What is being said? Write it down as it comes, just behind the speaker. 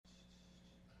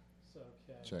Okay.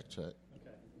 Check. Okay.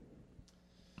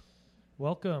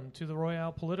 Welcome to the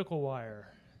Royale Political Wire.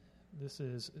 This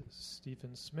is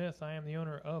Stephen Smith. I am the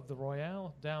owner of the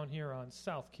Royale down here on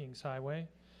South Kings Highway.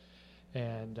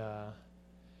 And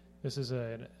this is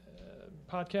a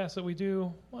podcast that we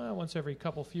do once every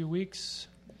few weeks.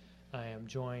 I am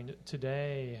joined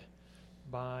today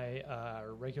by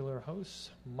our regular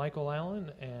hosts, Michael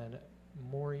Allen and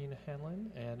Maureen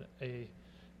Hanlon, and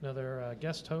another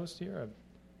guest host here,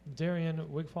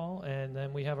 Darian Wigfall, and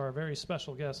then we have our very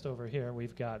special guest over here.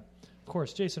 We've got, of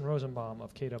course, Jason Rosenbaum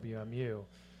of KWMU.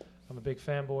 I'm a big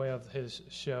fanboy of his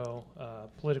show,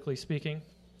 Politically Speaking,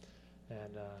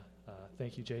 and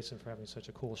thank you, Jason, for having such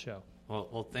a cool show.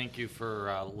 Well, thank you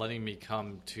for letting me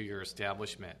come to your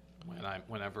establishment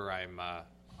whenever I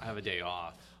have a day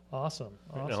off. Awesome.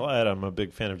 No, I'm a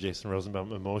big fan of Jason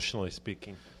Rosenbaum, emotionally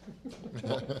speaking.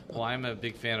 Well, I'm a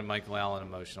big fan of Michael Allen,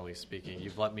 emotionally speaking.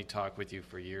 You've let me talk with you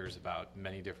for years about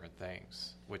many different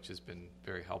things, which has been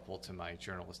very helpful to my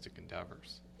journalistic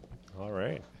endeavors. All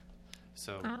right.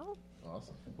 So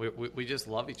Awesome. We just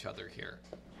love each other here.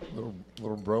 Little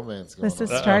bromance going on. This is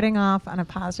starting off on a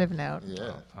positive note.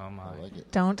 Yeah. Oh my. I like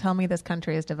it. Don't tell me this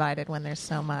country is divided when there's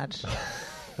so much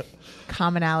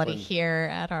commonality here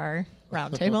at our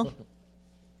round table.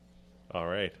 All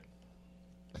right.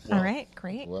 All right,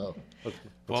 great. Well,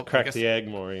 Let's crack the egg,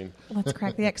 Maureen. Let's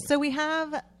crack the egg. So we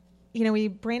have, we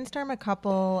brainstorm a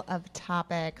couple of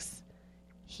topics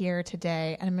here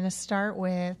today, and I'm going to start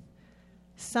with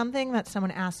something that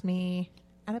someone asked me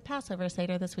at a Passover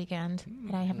Seder this weekend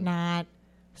that I have not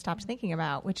stopped thinking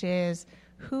about, which is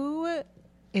who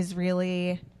is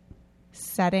really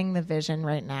setting the vision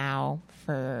right now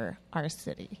for our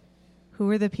city? Who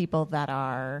are the people that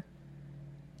are,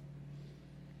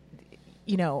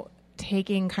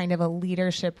 taking kind of a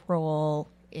leadership role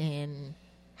in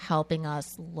helping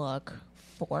us look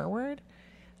forward?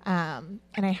 And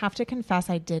I have to confess,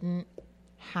 I didn't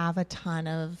have a ton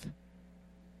of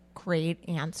great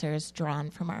answers drawn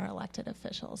from our elected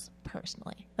officials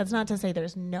personally. That's not to say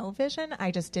there's no vision.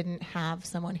 I just didn't have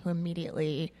someone who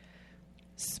immediately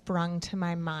sprung to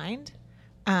my mind.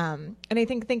 And I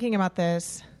think thinking about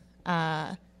this,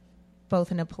 both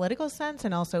in a political sense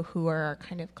and also who are our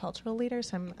kind of cultural leaders.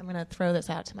 So I'm going to throw this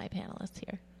out to my panelists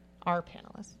here. Our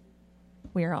panelists.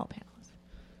 We are all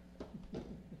panelists.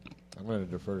 I'm going to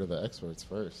defer to the experts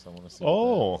first. I want to see.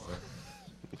 Oh.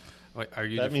 Wait, are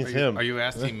you? That means him. Are you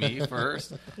asking me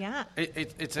first? Yeah.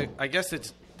 I guess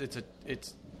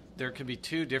there could be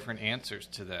two different answers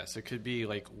to this. It could be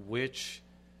like which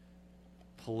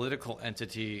political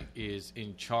entity is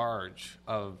in charge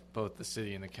of both the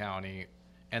city and the county,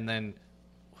 and then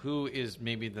who is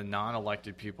maybe the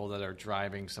non-elected people that are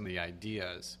driving some of the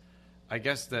ideas. I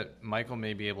guess that Michael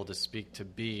may be able to speak to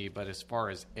B, but as far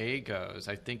as A goes,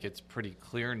 I think it's pretty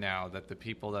clear now that the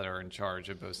people that are in charge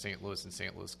of both St. Louis and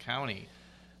St. Louis County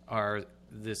are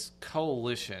this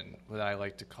coalition that I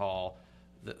like to call,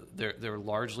 they're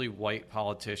largely white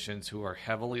politicians who are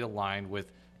heavily aligned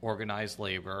with organized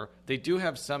labor. They do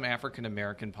have some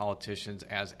African-American politicians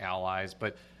as allies,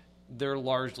 but they're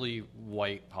largely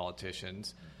white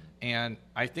politicians. And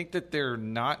I think that they're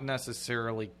not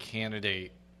necessarily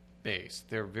candidate-based.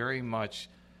 They're very much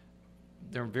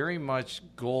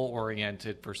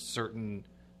goal-oriented for certain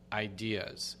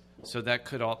ideas. So that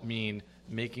could all mean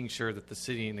making sure that the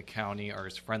city and the county are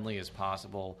as friendly as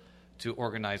possible to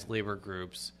organized labor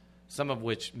groups, some of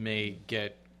which may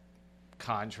get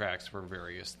contracts for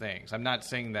various things. I'm not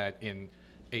saying that in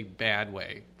a bad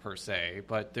way per se,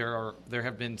 but there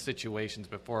have been situations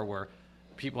before where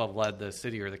people have led the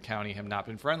city or the county have not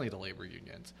been friendly to labor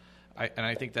unions. And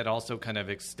I think that also kind of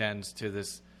extends to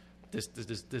this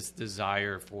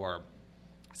desire for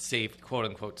safe, quote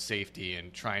unquote, safety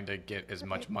and trying to get as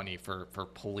much money for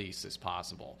police as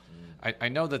possible. I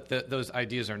know that those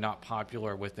ideas are not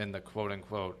popular within the quote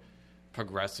unquote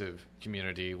progressive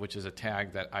community, which is a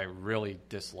tag that I really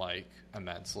dislike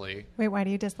immensely. Wait, why do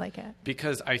you dislike it?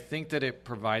 Because I think that it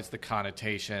provides the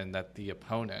connotation that the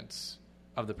opponents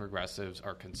of the progressives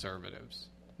are conservatives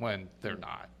when they're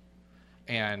not.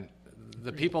 And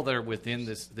the people that are within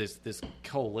this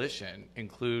coalition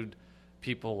include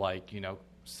people like,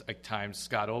 at times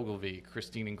Scott Ogilvie,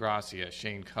 Christine Ingrassia,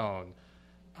 Shane Cohn,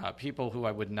 people who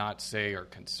I would not say are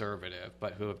conservative,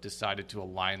 but who have decided to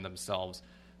align themselves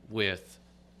with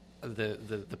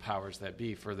the powers that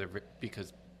be for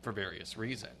various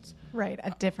reasons. Right,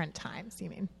 at different times, you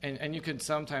mean. And you can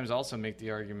sometimes also make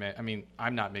the argument, I mean,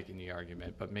 I'm not making the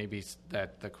argument, but maybe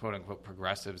that the quote-unquote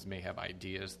progressives may have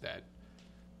ideas that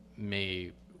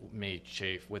may may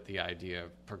chafe with the idea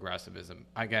of progressivism.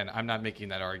 Again, I'm not making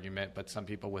that argument, but some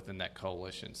people within that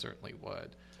coalition certainly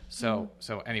would. So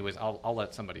anyways, I'll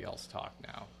let somebody else talk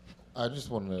now. I just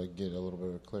wanted to get a little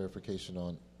bit of clarification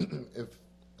on if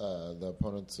the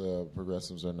opponents of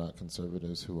progressives are not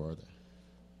conservatives, who are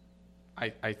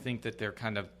they? I think that they're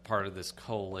kind of part of this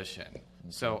coalition. Okay.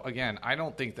 So again, I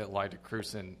don't think that Lyda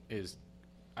Krewson is.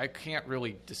 I can't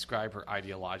really describe her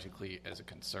ideologically as a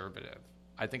conservative.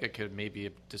 I think I could maybe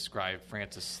describe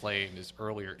Frances Slay in his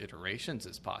earlier iterations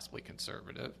as possibly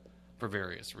conservative for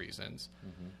various reasons.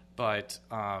 Mm-hmm. But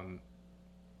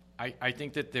I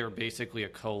think that they're basically a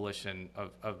coalition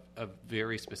of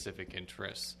very specific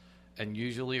interests. And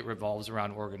usually it revolves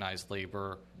around organized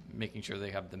labor, making sure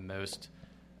they have the most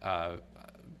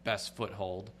best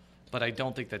foothold. But I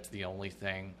don't think that's the only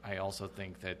thing. I also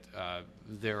think that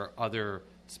there are other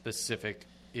specific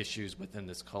issues within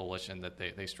this coalition that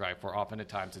they strive for. Often at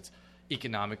times it's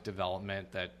economic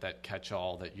development, that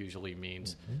catch-all that usually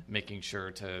means making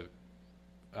sure to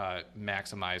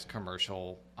maximize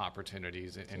commercial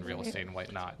opportunities in real estate and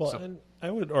whatnot. Well, and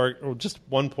I would argue, just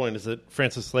one point is that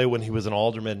Francis Slay, when he was an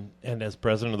alderman and as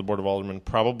president of the Board of Aldermen,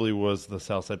 probably was the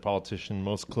Southside politician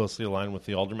most closely aligned with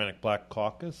the Aldermanic Black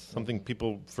Caucus, something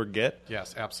people forget.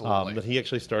 Yes, absolutely. That he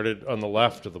actually started on the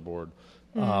left of the board,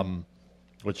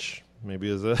 which maybe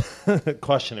is a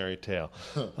cautionary tale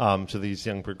to these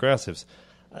young progressives.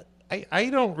 I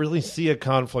don't really see a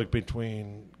conflict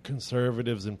between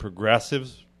conservatives and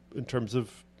progressives in terms of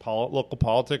local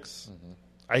politics.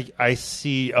 I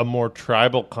see a more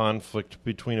tribal conflict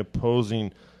between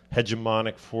opposing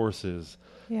hegemonic forces,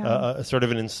 sort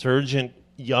of an insurgent,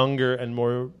 younger and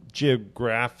more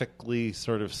geographically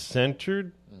sort of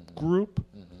centered group.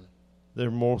 They're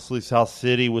mostly South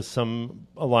City with some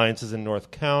alliances in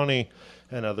North County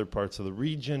and other parts of the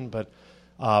region. But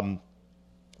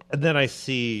and then I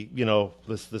see,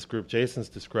 this group Jason's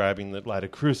describing that Lyda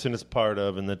Krewson is part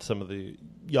of and that some of the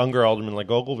younger aldermen like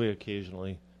Ogilvie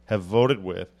occasionally have voted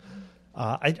with.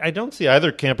 I don't see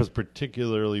either camp as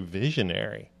particularly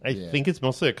visionary. I think it's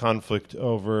mostly a conflict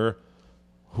over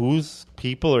whose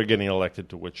people are getting elected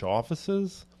to which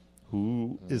offices,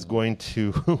 who is going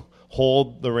to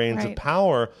hold the reins of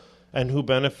power, and who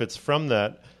benefits from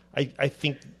that. I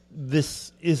think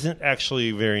this isn't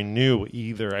actually very new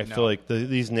either. I feel like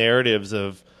these narratives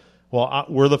of,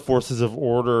 we're the forces of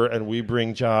order and we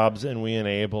bring jobs and we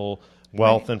enable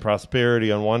wealth and prosperity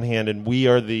on one hand, and we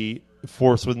are the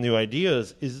force with new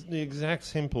ideas, is the exact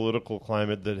same political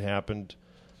climate that happened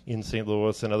in St.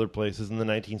 Louis and other places in the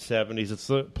 1970s. It's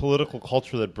the political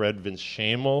culture that bred Vince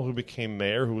Shamel, who became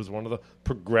mayor, who was one of the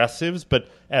progressives, but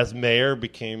as mayor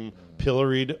became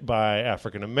pilloried by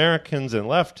African Americans and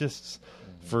leftists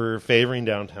for favoring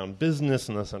downtown business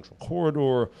and the Central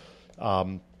Corridor.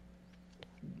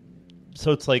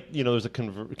 So it's like, there's a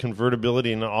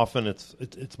convertibility, and often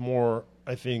it's more,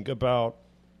 I think, about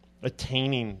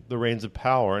attaining the reins of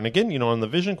power. And again, on the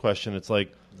vision question, it's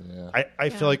like, I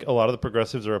feel like a lot of the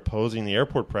progressives are opposing the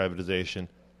airport privatization,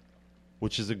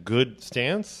 which is a good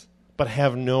stance, but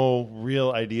have no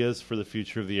real ideas for the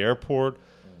future of the airport,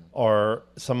 are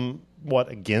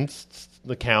somewhat against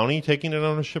the county taking an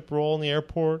ownership role in the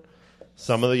airport.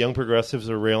 Some of the young progressives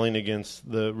are railing against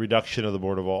the reduction of the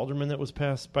Board of Aldermen that was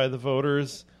passed by the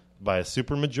voters by a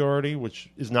supermajority, which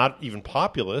is not even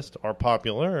populist or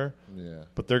popular.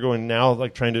 But they're going now,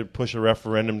 like trying to push a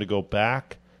referendum to go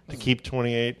back to keep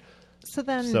 28. So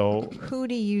then who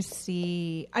do you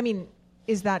see? I mean,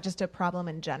 is that just a problem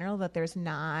in general that there's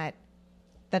not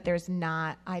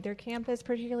either camp is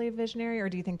particularly visionary, or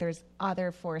do you think there's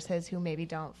other forces who maybe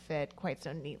don't fit quite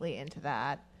so neatly into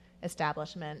that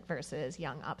establishment versus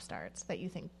young upstarts that you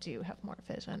think do have more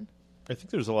vision? I think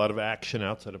there's a lot of action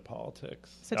outside of politics,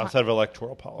 outside of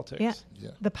electoral politics. Yeah.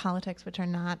 The politics which are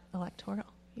not electoral.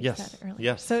 You said earlier.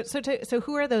 Yes. So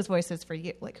who are those voices for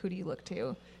you? Like, who do you look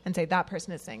to and say that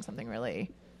person is saying something really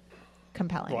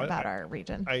compelling about our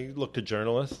region? I look to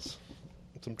journalists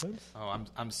sometimes. Oh,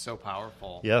 I'm so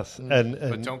powerful. Yes,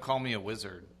 but don't call me a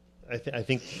wizard. I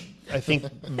think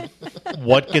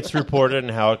what gets reported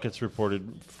and how it gets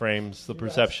reported frames the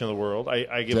perception of the world.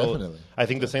 I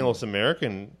think the St. Louis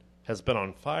American has been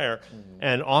on fire,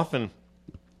 and often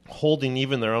holding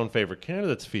even their own favorite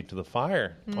candidates' feet to the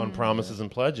fire on promises and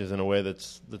pledges in a way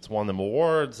that's won them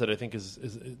awards. That I think is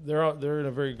they're in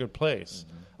a very good place.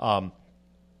 And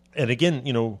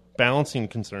again, balancing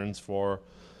concerns for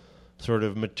sort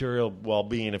of material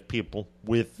well-being of people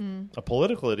with a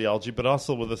political ideology, but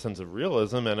also with a sense of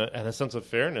realism and a sense of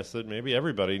fairness that maybe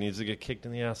everybody needs to get kicked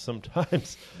in the ass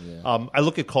sometimes. I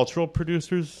look at cultural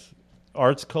producers,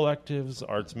 arts collectives,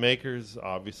 arts makers,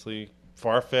 obviously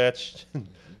far-fetched,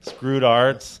 screwed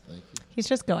arts. Thank you. He's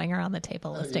just going around the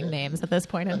table listing names at this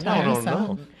point in No, time.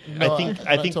 no. No,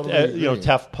 I think totally you know, agree.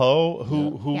 Tef Poe,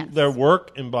 who Yes. their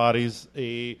work embodies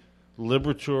a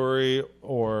liberatory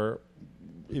or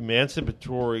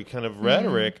emancipatory kind of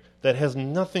rhetoric that has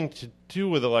nothing to do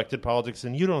with elected politics,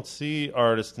 and you don't see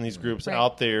artists in these groups Right.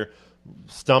 out there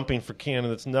stumping for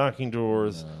candidates, knocking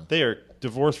doors. They are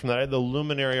divorced from that. The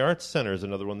Luminary Arts Center is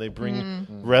another one. They bring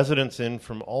residents in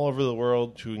from all over the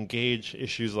world to engage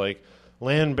issues like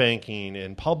land banking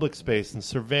and public space and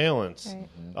surveillance.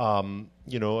 Right.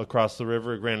 You know, across the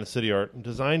river, Granite City Art and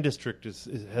Design District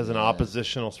has an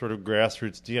oppositional sort of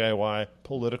grassroots DIY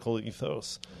political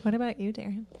ethos. What about you,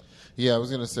 Darren? Yeah, I was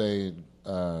going to say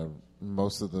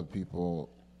most of the people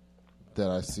that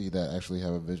I see that actually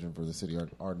have a vision for the city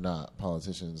are not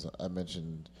politicians. I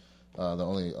mentioned the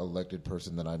only elected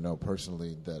person that I know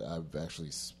personally that I've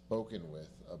actually spoken with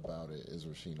about it is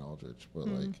Rasheen Aldridge. But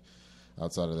like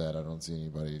outside of that, I don't see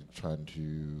anybody trying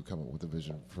to come up with a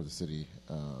vision for the city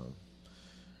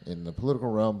in the political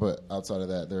realm. But outside of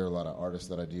that, there are a lot of artists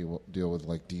that I deal with,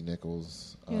 like D.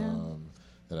 Nichols,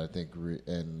 that I think,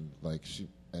 and like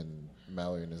and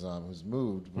Mallory Nizam, who's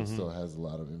moved but still has a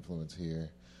lot of influence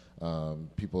here.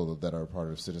 People that are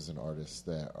part of citizen artists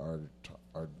that are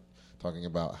talking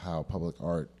about how public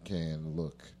art can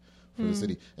look for the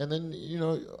city. And then, you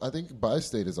know, I think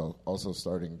Bi-State is also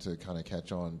starting to kind of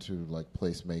catch on to like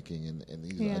placemaking and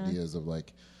these ideas of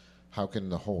like how can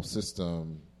the whole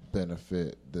system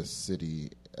benefit the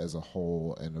city as a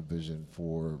whole and a vision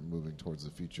for moving towards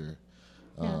the future.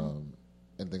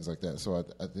 And things like that. So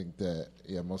I think that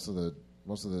most of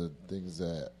the things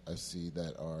that I see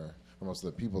that are, or most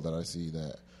of the people that I see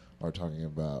that are talking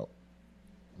about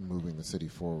moving the city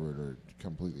forward are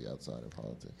completely outside of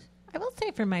politics. I will say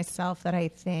for myself that I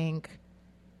think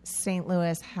St.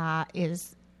 Louis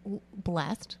is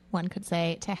blessed, one could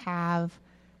say, to have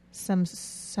some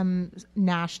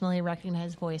nationally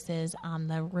recognized voices on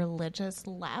the religious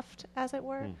left, as it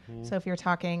were. So if you're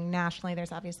talking nationally,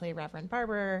 there's obviously Reverend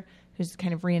Barber, who's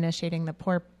kind of reinitiating the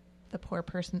Poor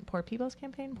People's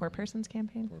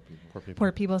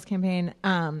Campaign.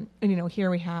 And, you know, here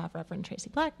we have Reverend Tracy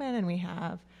Blackman, and we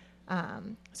have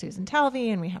Susan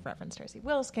Talvey, and we have Reverend Darcy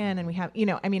Wilskin, and we have, you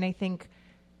know, I mean, I think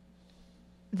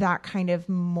that kind of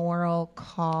moral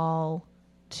call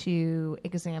to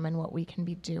examine what we can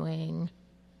be doing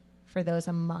for those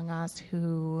among us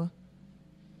who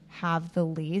have the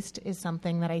least is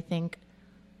something that I think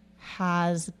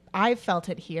I've felt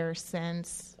it here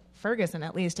since Ferguson,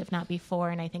 at least, if not before.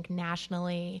 And I think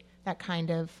nationally, that kind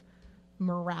of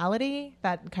morality,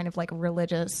 that kind of like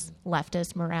religious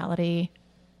leftist morality,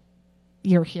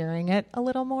 you're hearing it a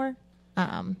little more.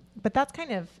 But that's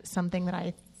kind of something that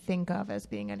I think of as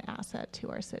being an asset to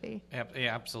our city. Yeah,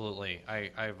 absolutely.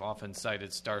 I've often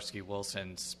cited Starsky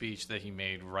Wilson's speech that he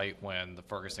made right when the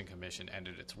Ferguson Commission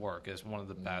ended its work as one of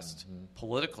the best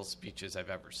political speeches I've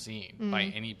ever seen by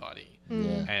anybody.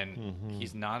 And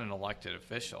he's not an elected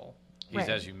official. He's,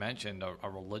 as you mentioned, a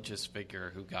religious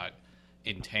figure who got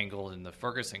entangled in the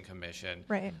Ferguson Commission.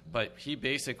 Right. But he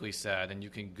basically said, and you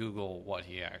can Google what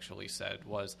he actually said,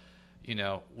 was, you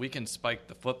know, we can spike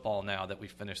the football now that we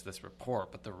finished this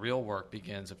report, but the real work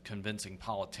begins of convincing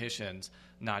politicians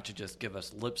not to just give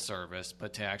us lip service,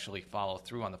 but to actually follow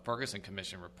through on the Ferguson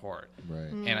Commission report.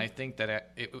 Right. And I think that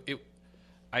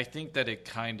it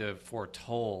kind of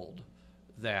foretold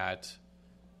that,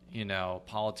 you know,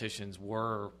 politicians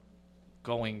were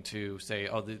going to say,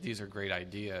 oh, these are great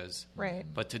ideas. Right.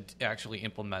 But to actually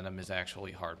implement them is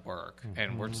actually hard work.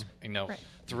 And we're, you know,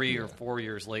 3 or 4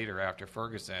 years later after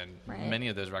Ferguson, many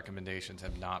of those recommendations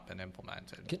have not been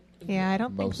implemented. I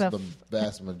don't think the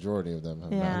vast majority of them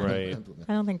have not been implemented.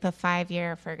 I don't think the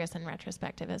 5-year Ferguson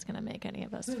retrospective is going to make any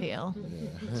of us feel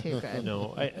too good.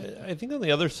 No, I think on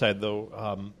the other side,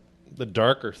 though, the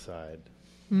darker side,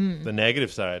 the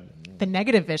negative side, the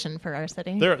negative vision for our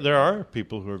city. There are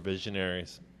people who are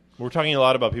visionaries. We're talking a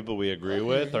lot about people we agree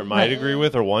with, or might agree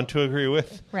with, or want to agree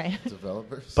with. Right.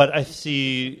 Developers. But I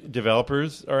see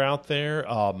developers are out there.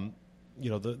 You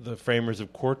know, the framers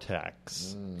of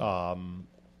Cortex.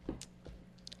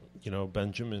 You know,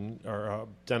 Benjamin or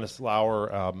Dennis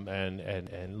Lauer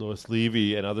and Louis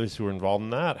Levy and others who are involved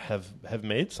in that have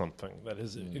made something that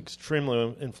is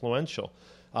extremely influential.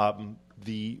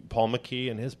 The Paul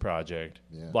McKee and his project,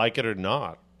 like it or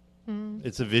not,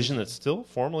 it's a vision that's still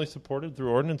formally supported through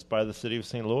ordinance by the city of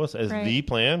St. Louis as the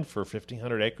plan for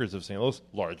 1,500 acres of St. Louis,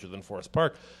 larger than Forest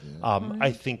Park.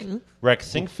 I think Rex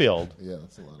Sinkfield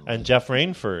That's a lot of and Jeff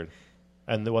Rainford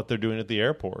and what they're doing at the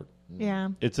airport. Yeah.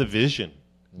 It's a vision.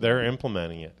 They're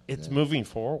implementing it. It's moving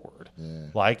forward,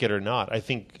 like it or not. I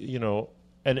think,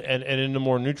 and in a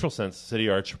more neutral sense, City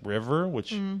Arch River,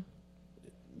 which,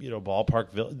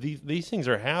 Ballpark, these things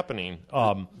are happening.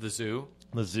 The zoo.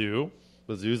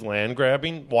 The zoo's land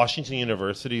grabbing. Washington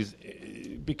University's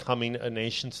becoming a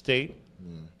nation state.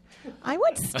 I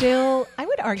would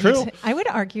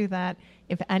argue that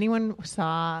if anyone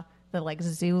saw the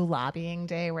zoo lobbying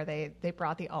day where they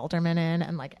brought the aldermen in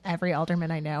and every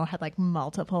alderman I know had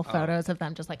multiple photos of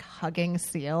them just hugging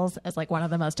seals as one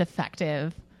of the most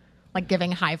effective,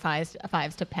 giving high fives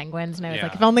to penguins. And I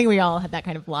was if only we all had that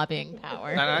kind of lobbying power.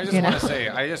 And I just want to say,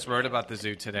 I just wrote about the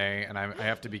zoo today, and I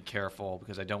have to be careful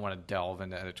because I don't want to delve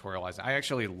into editorializing. I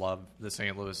actually love the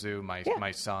St. Louis Zoo.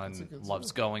 My son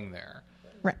loves going there.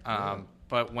 Right.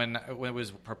 But when it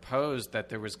was proposed that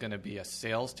there was going to be a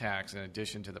sales tax in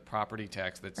addition to the property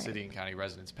tax that city and county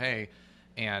residents pay,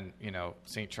 and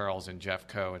St. Charles and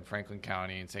Jeffco and Franklin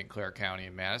County and St. Clair County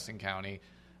and Madison County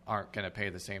aren't going to pay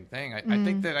the same thing. I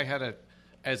think that I had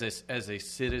as a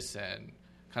citizen,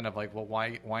 kind of well,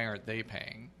 why aren't they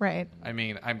paying? Right. I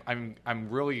mean, I'm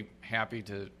really happy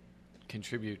to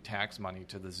contribute tax money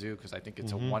to the zoo because I think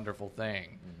it's a wonderful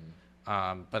thing.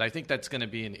 But I think that's going to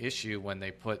be an issue when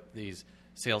they put these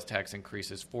sales tax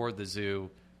increases for the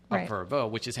zoo up for a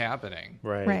vote, which is happening.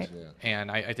 Right. Yeah. And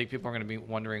I think people are going to be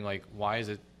wondering, why is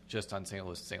it just on St.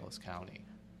 Louis County?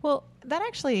 Well, that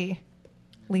actually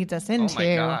leads us into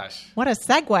my gosh. What a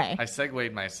segue. I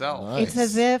segued myself. Nice. It's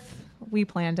as if we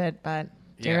planned it, but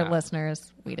dear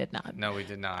listeners, we did not. No, we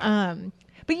did not.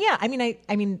 But yeah, I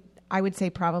mean, I would say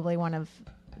probably one of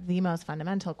the most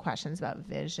fundamental questions about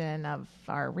vision of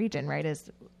our region, right, is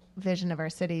vision of our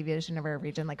city, vision of our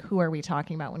region. Who are we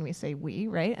talking about when we say we,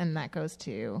 right? And that goes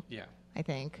to, I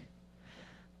think,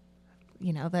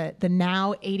 the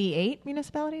now 88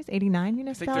 municipalities, 89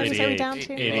 municipalities are we down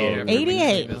to?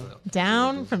 88.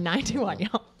 Down from 91,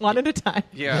 y'all. One at a time.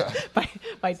 Yeah.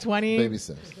 by 20. Baby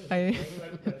steps. By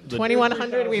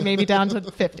 2100, we may be down to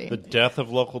 50. The death of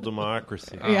local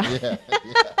democracy.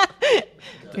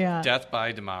 Yeah. Death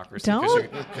by democracy.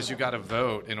 Because you got to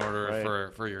vote in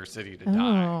order for your city to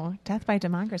die. Oh, death by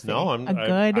democracy. No,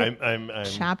 I'm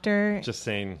chapter just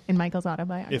saying in Michael's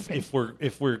autobiography.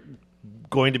 If we're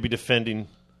going to be defending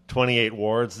 28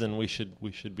 wards, then we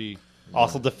should be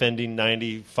also defending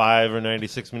 95 or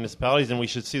 96 municipalities, and we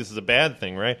should see this as a bad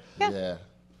thing, right? Yeah.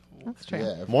 That's true.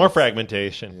 Yeah, More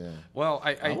fragmentation. Yeah. Well,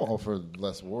 I'm all for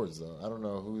less wards, though. I don't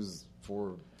know who's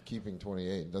for keeping 28.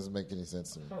 It doesn't make any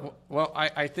sense to me. Well,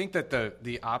 I think that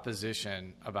the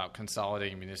opposition about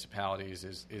consolidating municipalities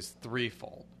is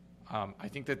threefold. I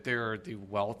think that there are the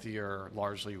wealthier,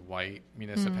 largely white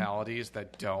municipalities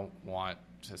that don't want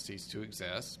to cease to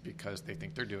exist because they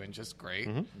think they're doing just great.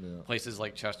 Yeah. Places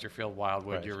like Chesterfield,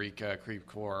 Wildwood, Eureka, Creve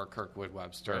Coeur, Kirkwood,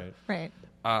 Webster. Right.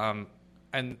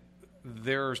 And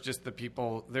there's just the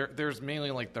people there's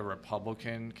mainly the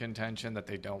Republican contention that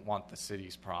they don't want the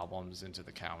city's problems into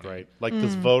the county. Right. Like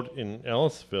this vote in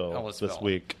Ellisville this Ellisville.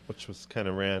 week, which was kind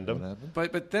of random.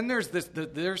 But then there's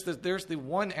there's the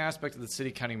one aspect of the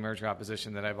city county merger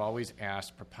opposition that I've always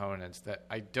asked proponents that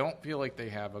I don't feel like they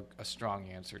have a strong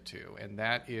answer to, and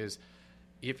that is,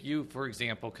 if you, for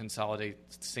example, consolidate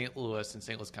St. Louis and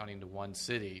St. Louis County into one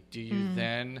city, do you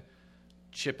then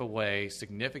chip away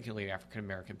significantly African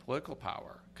American political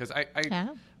power? Because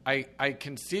I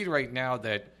concede right now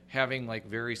that having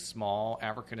very small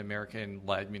African American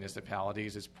led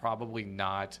municipalities is probably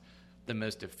not the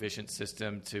most efficient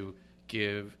system to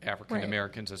give African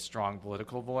Americans a strong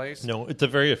political voice. No, it's a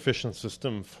very efficient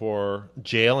system for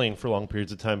jailing for long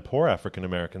periods of time poor African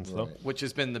Americans, though. Which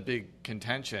has been the big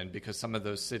contention, because some of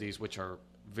those cities which are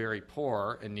very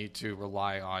poor and need to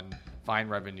rely on fine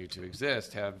revenue to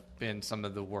exist have been some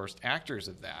of the worst actors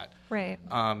of that. Right.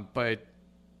 But,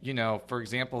 for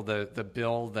example, the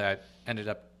bill that ended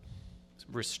up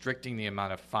restricting the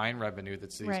amount of fine revenue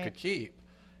that cities could keep,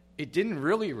 it didn't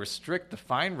really restrict the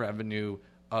fine revenue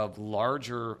of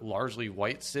largely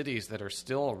white cities that are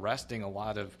still arresting a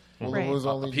lot of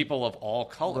people of all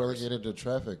colors. Relegated to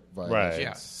traffic violations. Right.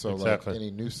 Yeah. So Exactly.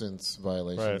 Any nuisance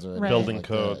violations or anything building like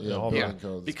code, that. all building that.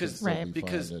 codes Because can still be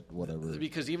fined at whatever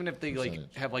because even if they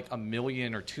percentage. have $1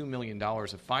 million or $2 million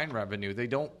of fine revenue, they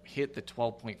don't hit the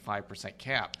 12.5%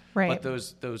 cap. Right. But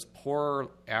those poor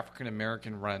African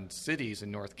American run cities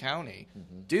in North County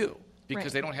do,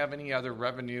 because they don't have any other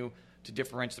revenue to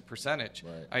differentiate the percentage.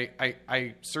 Right.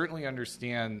 I certainly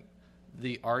understand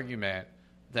the argument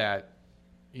that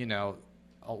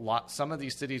some of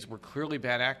these cities were clearly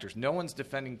bad actors. No one's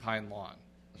defending Pine Lawn.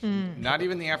 Not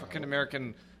even the African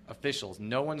American officials.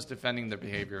 No one's defending the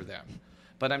behavior of them.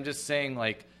 But I'm just saying,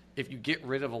 if you get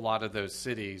rid of a lot of those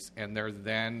cities and they're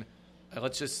then,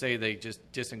 let's just say they just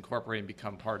disincorporate and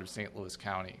become part of St. Louis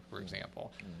County, for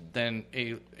example, then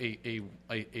a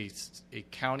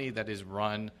county that is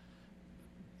run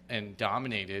and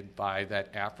dominated by that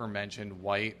aforementioned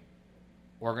white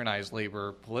organized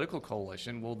labor political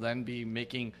coalition will then be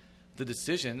making the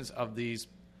decisions of these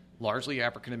largely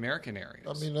African-American areas.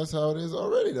 I mean, that's how it is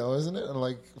already, though, isn't it? And,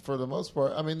 like, for the most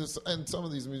part, I mean, and some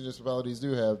of these municipalities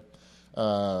do have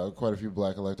quite a few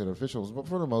black elected officials, but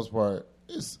for the most part,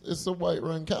 it's a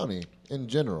white-run county in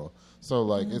general. So,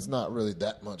 like, it's not really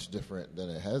that much different than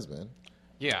it has been.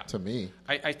 Yeah. To me.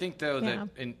 I think, though, that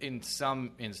in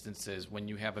some instances, when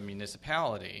you have a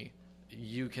municipality,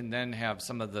 you can then have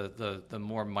some of the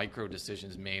more micro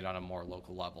decisions made on a more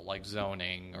local level, like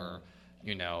zoning or,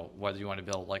 whether you want to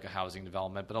build like a housing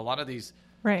development. But a lot of these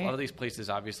places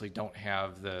obviously don't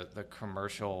have the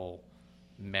commercial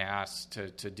mass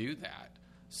to do that.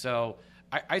 So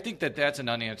I think that's an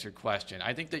unanswered question.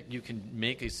 I think that you can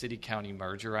make a city-county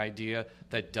merger idea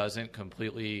that doesn't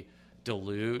completely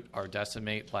dilute or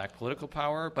decimate black political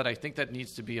power, but I think that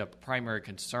needs to be a primary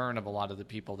concern of a lot of the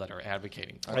people that are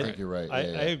advocating for I think you're right. I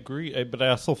agree, but I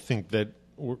also think that,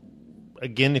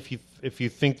 again, if you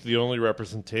think the only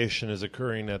representation is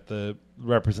occurring at the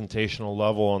representational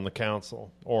level on the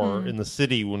council or in the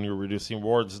city when you're reducing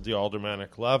wards at the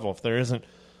aldermanic level, if there isn't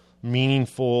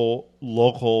meaningful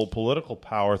local political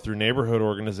power through neighborhood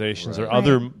organizations or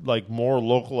other like more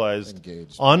localized,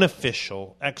 engaged,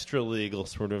 unofficial, extra legal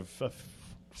sort of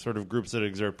groups that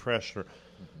exert pressure.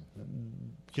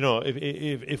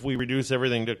 If we reduce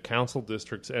everything to council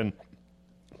districts and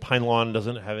Pine Lawn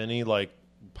doesn't have any like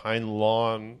Pine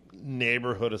Lawn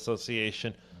neighborhood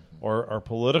association or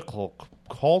political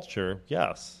culture,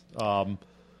 yes. But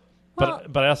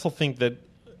I also think that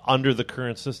under the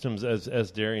current systems, as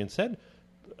Darian said,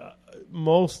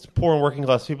 most poor and working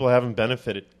class people haven't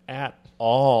benefited at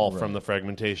all from the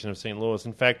fragmentation of St. Louis.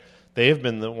 In fact, they have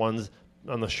been the ones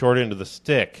on the short end of the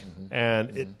stick,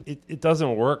 and it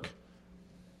doesn't work.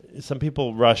 Some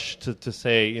people rush to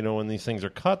say, when these things are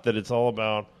cut, that it's all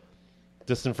about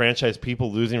disenfranchised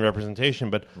people losing representation.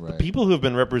 But the people who have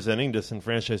been representing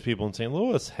disenfranchised people in St.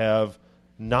 Louis have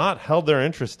not held their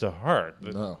interests to heart.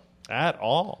 No. At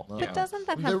all. No. But doesn't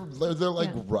that have... They're like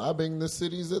robbing the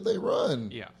cities that they run.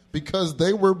 Yeah. Because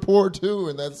they were poor too,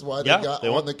 and that's why they got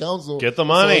on the council. Get the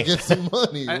money. So get some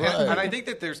money, right. And I think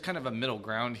that there's kind of a middle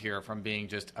ground here from being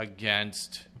just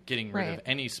against getting rid of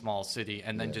any small city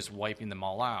and then just wiping them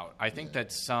all out. I think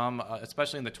that some,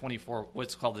 especially in the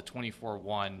what's called the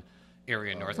 24-1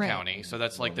 area in North County. So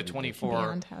that's like the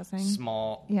 24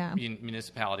 small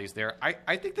municipalities there.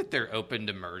 I think that they're open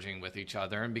to merging with each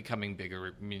other and becoming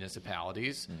bigger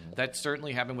municipalities. That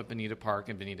certainly happened with Bonita Park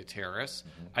and Bonita Terrace.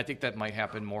 I think that might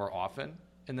happen more often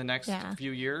in the next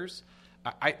few years.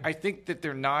 I think that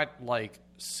they're not like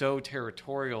so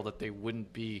territorial that they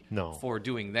wouldn't be for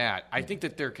doing that. I think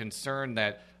that they're concerned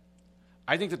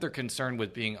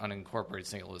with being unincorporated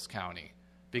St. Louis County.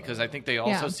 Because I think they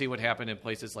also see what happened in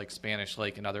places like Spanish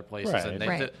Lake and other places,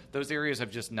 and those areas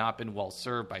have just not been well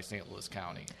served by St. Louis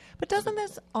County. But doesn't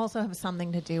this also have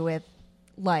something to do with,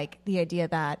 like, the idea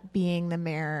that being the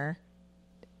mayor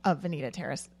of Bonita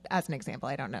Terrace, as an example,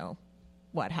 I don't know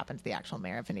what happened to the actual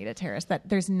mayor of Bonita Terrace, that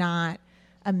there's not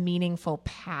a meaningful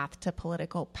path to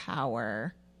political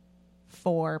power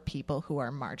for people who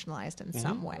are marginalized in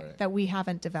some way, that we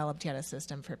haven't developed yet a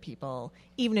system for people,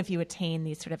 even if you attain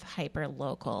these sort of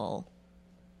hyper-local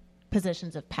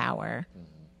positions of power,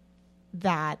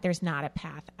 that there's not a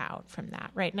path out from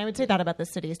that, right? And I would say that about the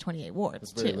city's 28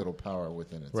 wards, There's very little power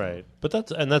within it. Right. But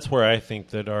that's where I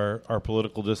think that our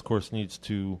political discourse needs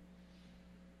to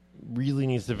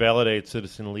validate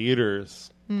citizen leaders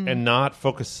and not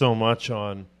focus so much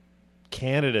on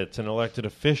candidates and elected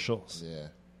officials. Yeah.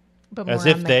 But as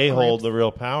if they hold the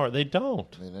real power. They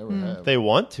don't. They never have. They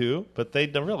want to, but they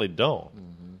really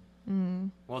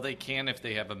don't. Well, they can if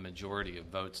they have a majority of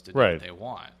votes to do what they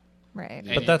want. Right.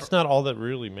 But that's not all that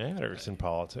really matters in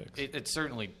politics. That's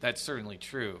certainly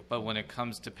true. But when it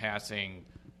comes to passing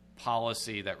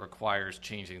policy that requires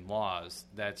changing laws,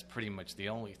 that's pretty much the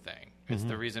only thing. It's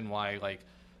the reason why, like,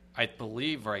 I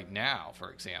believe right now,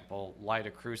 for example,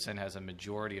 Lyda Crewson has a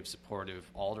majority of supportive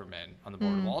aldermen on the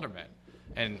Board of Aldermen.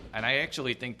 And I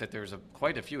actually think that there's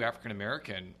quite a few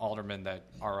African-American aldermen that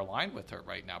are aligned with her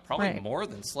right now, probably more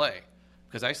than Slay.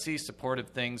 Because I see supportive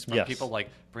things from people like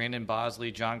Brandon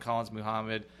Bosley, John Collins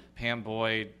Muhammad, Pam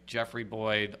Boyd, Jeffrey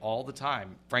Boyd, all the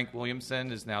time. Frank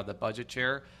Williamson is now the budget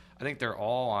chair. I think they're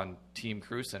all on Team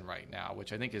Crewson right now,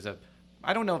 which I think is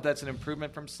I don't know if that's an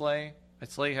improvement from Slay.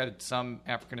 Slay had some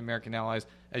African American allies,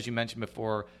 as you mentioned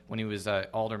before, when he was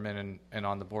alderman and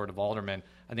on the board of aldermen.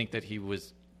 I think that he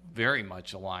was very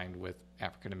much aligned with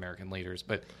African American leaders.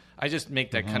 But I just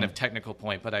make that kind of technical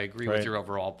point. But I agree with your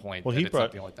overall point. Well, that it's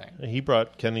not the only thing. He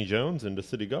brought Kenny Jones into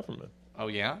city government. Oh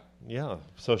yeah, yeah,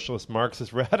 socialist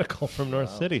Marxist radical from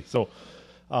North City. So.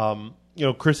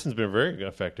 Kristen's been very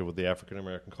effective with the African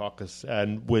American caucus,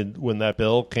 and when that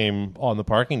bill came on the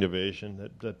parking division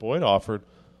that Boyd offered,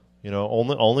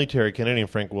 only Terry Kennedy and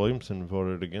Frank Williamson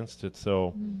voted against it.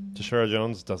 So Tashara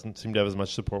Jones doesn't seem to have as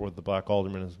much support with the black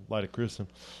alderman as Lyda Kristen.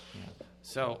 Yeah.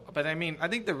 So, but I mean, I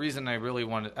think the reason I really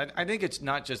wanted, I think it's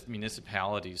not just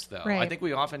municipalities, though. Right. I think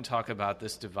we often talk about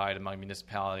this divide among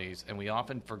municipalities, and we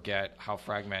often forget how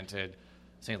fragmented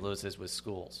St. Louis is with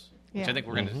schools, which I think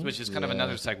we're going to, which is kind of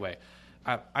another segue.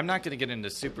 I'm not going to get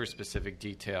into super specific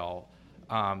detail,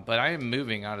 but I am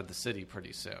moving out of the city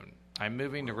pretty soon. I'm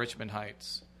moving to Richmond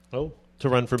Heights. Oh, to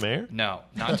run for mayor? No,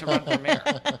 not to run for mayor.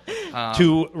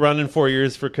 To run in 4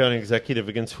 years for county executive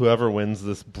against whoever wins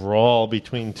this brawl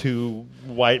between two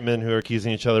white men who are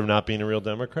accusing each other of not being a real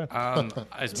Democrat?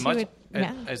 As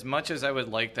much as I would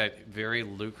like that very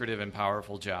lucrative and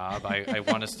powerful job, I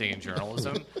want to stay in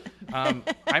journalism.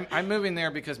 I'm moving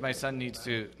there because my son needs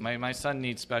my son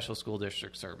needs special school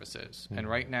district services. And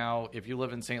right now, if you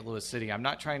live in St. Louis City, I'm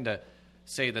not trying to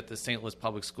say that the St. Louis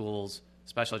Public Schools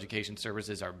special education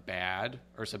services are bad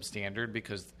or substandard,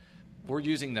 because we're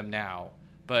using them now.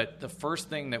 But the first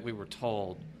thing that we were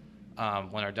told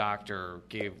when our doctor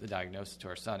gave the diagnosis to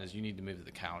our son is you need to move to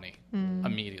the county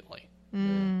immediately.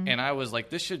 And I was like,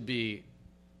 this should be,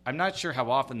 I'm not sure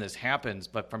how often this happens,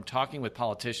 but from talking with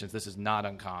politicians, this is not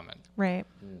uncommon. Right.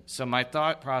 So my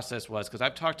thought process was, because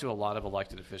I've talked to a lot of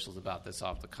elected officials about this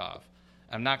off the cuff.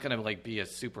 I'm not going to be a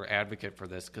super advocate for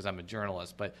this because I'm a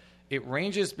journalist, but it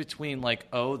ranges between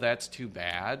oh, that's too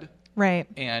bad. Right.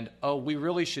 And, oh, we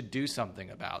really should do something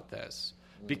about this.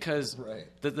 Because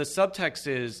the subtext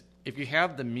is, if you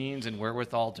have the means and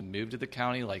wherewithal to move to the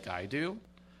county like I do,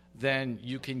 then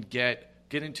you can get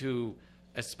into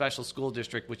a special school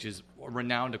district which is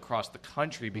renowned across the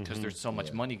country because there's so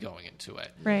much money going into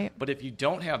it. Right. But if you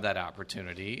don't have that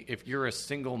opportunity, if you're a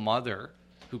single mother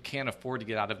who can't afford to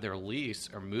get out of their lease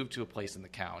or move to a place in the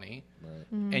county,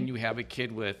 and you have a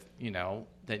kid with,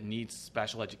 that needs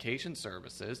special education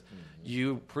services,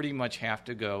 you pretty much have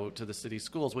to go to the city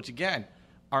schools, which, again,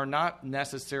 are not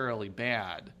necessarily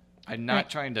bad. I'm not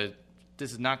trying to –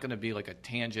 this is not going to be like a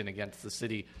tangent against the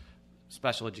city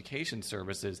special education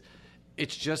services.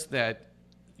 It's just that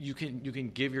you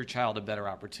can give your child a better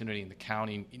opportunity in the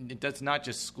county. That's not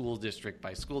just school district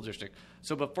by school district.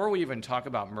 So before we even talk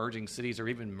about merging cities or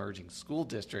even merging school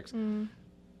districts,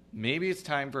 maybe it's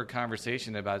time for a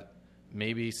conversation about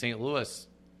maybe St. Louis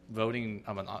voting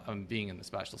on being in the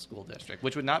special school district,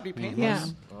 which would not be painless.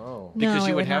 Yeah. Oh. Because No,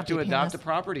 you it would would have not to be adopt painless. a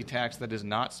property tax that is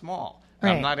not small.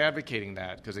 Right. I'm not advocating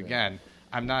that because, again,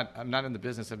 I'm not in the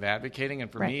business of advocating,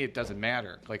 and for me, it doesn't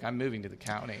matter. I'm moving to the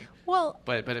county. Well,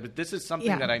 But this is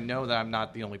something that I know that I'm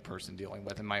not the only person dealing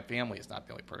with, and my family is not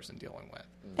the only person dealing with.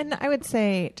 and I would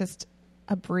say just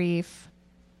a brief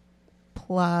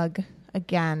plug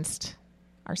against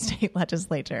our state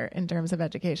legislature in terms of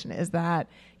education is that,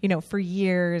 for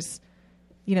years,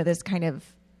 this kind of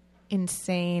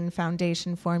insane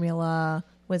foundation formula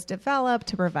was developed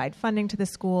to provide funding to the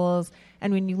schools.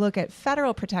 And when you look at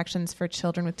federal protections for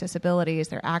children with disabilities,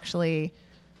 they're actually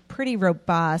pretty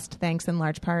robust, thanks in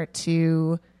large part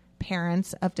to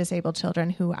parents of disabled children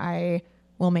who I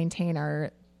will maintain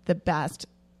are the best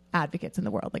advocates in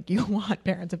the world. You want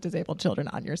parents of disabled children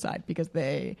on your side because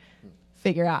they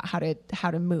figure out how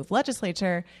to move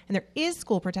legislature. And there is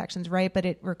school protections, right? But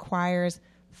it requires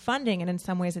funding, and in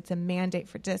some ways it's a mandate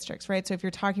for districts, right? So if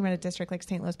you're talking about a district like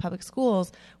St. Louis Public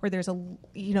Schools, where there's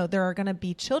there are going to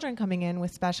be children coming in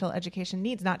with special education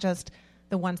needs, not just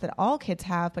the ones that all kids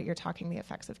have, but you're talking the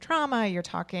effects of trauma, you're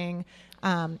talking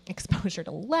exposure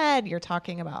to lead, you're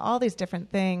talking about all these different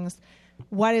things.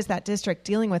 What is that district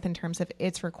dealing with in terms of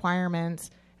its requirements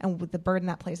and with the burden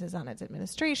that places on its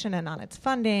administration and on its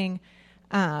funding?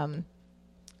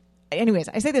 Anyways,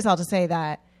 I say this all to say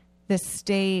that the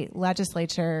state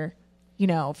legislature,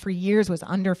 for years was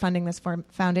underfunding this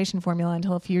foundation formula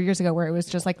until a few years ago, where it was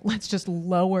just let's just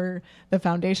lower the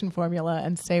foundation formula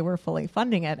and say we're fully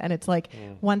funding it. And it's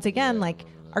once again,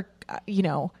 our,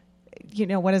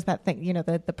 what is that thing?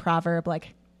 The proverb,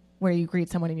 where you greet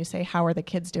someone and you say, "How are the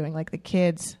kids doing?" The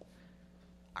kids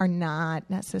are not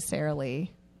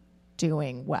necessarily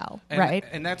doing well, right?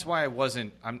 And that's why I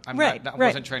wasn't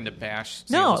trying to bash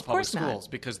St. No, Louis of Public course Schools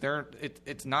not. because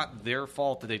it's not their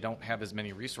fault that they don't have as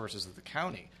many resources as the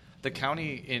county. The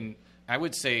county I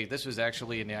would say this was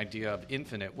actually an idea of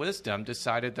infinite wisdom,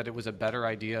 decided that it was a better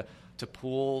idea to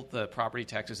pool the property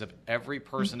taxes of every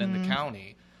person in the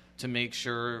county to make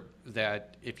sure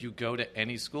that if you go to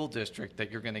any school district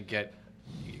that you're going to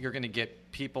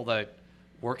get people that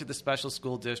work at the special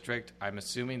school district. I'm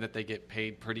assuming that they get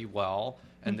paid pretty well,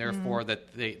 and therefore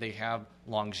that they have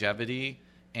longevity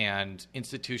and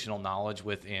institutional knowledge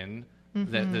within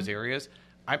those areas.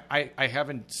 I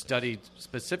haven't studied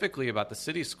specifically about the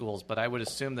city schools, but I would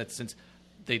assume that since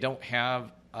they don't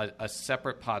have a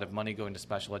separate pot of money going to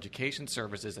special education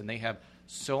services, and they have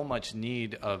so much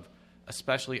need of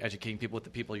especially educating people with the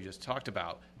people you just talked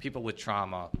about, people with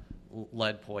trauma,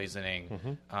 lead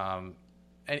poisoning,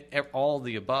 and all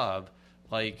the above.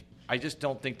 Like, I just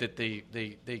don't think that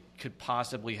they could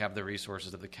possibly have the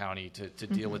resources of the county to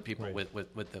deal with people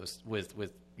with those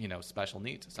special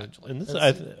needs, essentially. And this,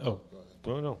 go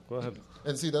ahead.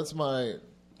 And see,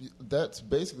 that's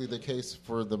basically the case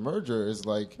for the merger. Is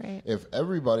like, if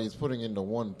everybody's putting into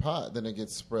one pot, then it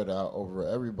gets spread out over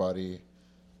everybody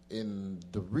in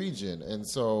the region. And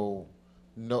so,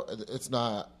 no, it's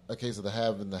not a case of the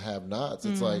have and the have-nots.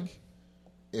 It's like,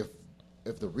 if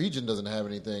the region doesn't have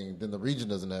anything, then the region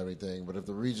doesn't have anything. But if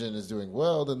the region is doing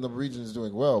well, then the region is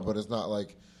doing well. But it's not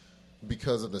like,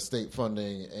 because of the state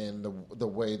funding and the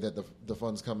way that the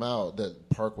funds come out, that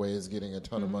Parkway is getting a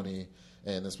ton of money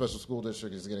and the special school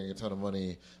district is getting a ton of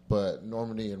money, but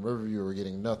Normandy and Riverview are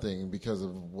getting nothing because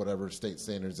of whatever state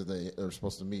standards that they are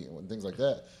supposed to meet and things like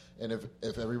that. And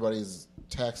if everybody's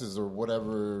taxes or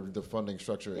whatever the funding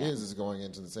structure is going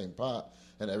into the same pot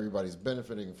and everybody's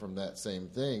benefiting from that same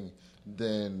thing,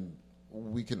 then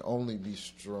we can only be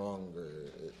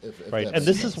stronger. If right, and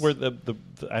this is where the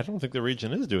I don't think the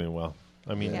region is doing well.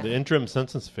 I mean, the interim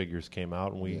census figures came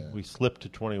out, and we slipped to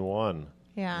 21.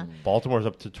 Yeah. Baltimore's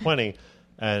up to 20,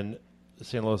 and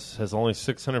St. Louis has only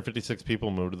 656 people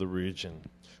moved to the region.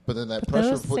 But then that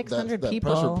pressure pressure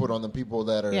put on the people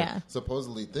that are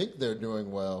supposedly think they're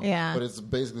doing well. Yeah. But it's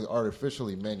basically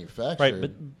artificially manufactured.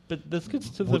 Right, but this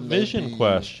gets to the vision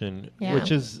question,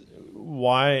 which is,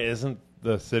 why isn't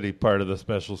the city part of the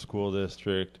special school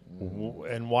district,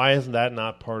 and why isn't that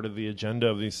not part of the agenda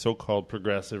of these so-called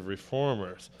progressive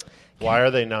reformers? Why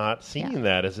are they not seeing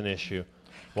that as an issue?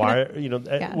 Why,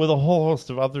 with a whole host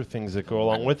of other things that go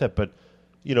along with it, but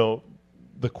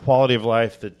the quality of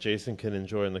life that Jason can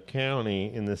enjoy in the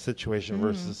county in this situation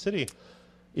versus the city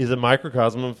is a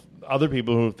microcosm of other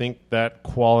people who think that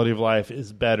quality of life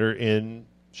is better in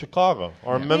Chicago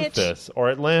or Memphis or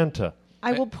Atlanta.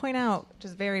 I will point out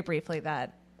just very briefly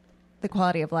that the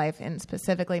quality of life in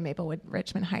specifically Maplewood,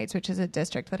 Richmond Heights, which is a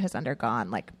district that has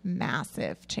undergone like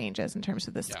massive changes in terms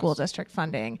of the school district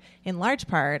funding, in large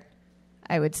part,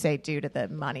 I would say due to the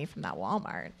money from that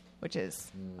Walmart, which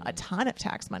is a ton of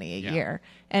tax money a year,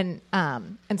 and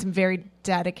some very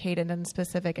dedicated and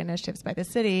specific initiatives by the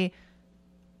city.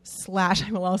 I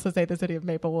will also say the city of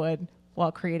Maplewood,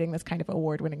 while creating this kind of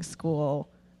award-winning school,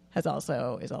 is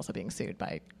also being sued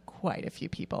by quite a few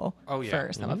people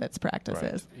for some of its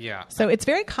practices. Right. Yeah. So it's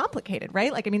very complicated,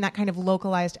 right? Like, I mean, that kind of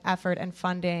localized effort and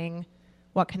funding,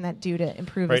 what can that do to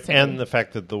improve the city? And the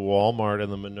fact that the Walmart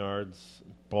and the Menards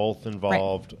both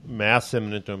involved mass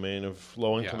eminent domain of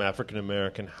low-income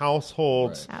African-American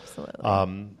households. Right.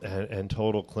 Absolutely. And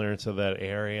total clearance of that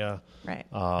area. Right.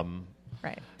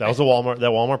 Right. That was a Walmart.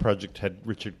 That Walmart project had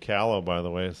Richard Callow, by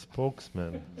the way, as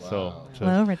spokesman. Wow. So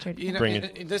hello, Richard. Bring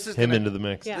him into the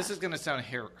mix. This is going to sound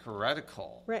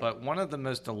heretical, but one of the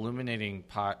most illuminating,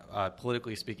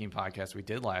 politically speaking, podcasts we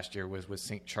did last year was with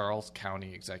St. Charles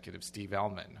County Executive Steve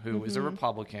Ellman, who is a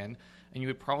Republican, and you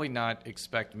would probably not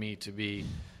expect me to be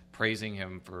praising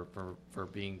him for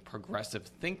being progressive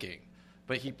thinking,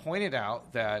 but he pointed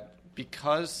out that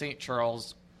because St.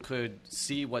 Charles could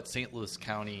see what St. Louis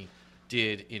County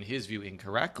did, in his view,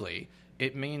 incorrectly,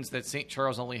 it means that St.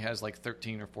 Charles only has like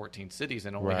 13 or 14 cities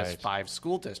and only has 5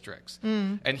 school districts.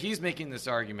 And he's making this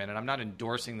argument, and I'm not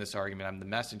endorsing this argument, I'm the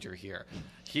messenger here.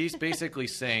 He's basically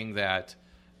saying that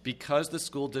because the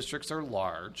school districts are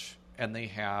large and they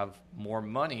have more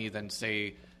money than,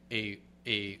 say,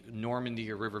 a Normandy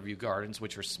or Riverview Gardens,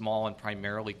 which are small and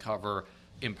primarily cover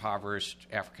impoverished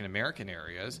African-American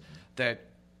areas, that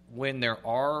when there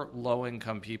are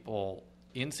low-income people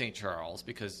in St. Charles,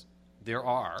 because there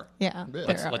are.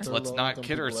 Let's not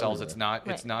kid ourselves. It's not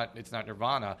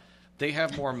Nirvana. They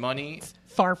have more money. It's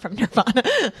far from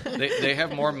Nirvana. they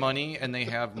have more money, and they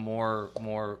have more.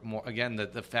 Again,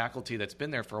 the faculty that's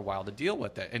been there for a while to deal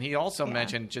with it. And he also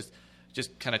mentioned, just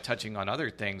kind of touching on other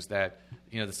things, that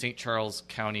the St. Charles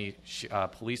County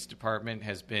Police Department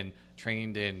has been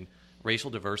trained in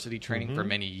racial diversity training for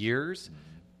many years.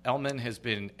 Ellman has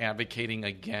been advocating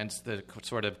against the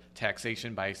sort of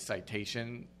taxation by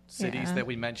citation cities that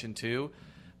we mentioned too.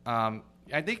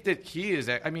 I think that he is.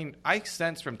 I mean, I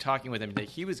sense from talking with him that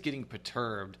he was getting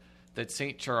perturbed that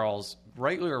St. Charles,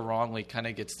 rightly or wrongly, kind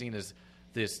of gets seen as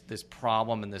this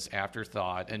problem and this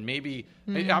afterthought, and maybe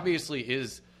it obviously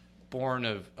is born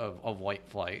of white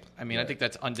flight. I mean, I think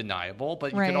that's undeniable,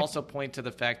 but you could also point to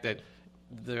the fact that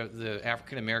the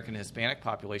African American Hispanic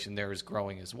population there is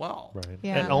growing as well. Right.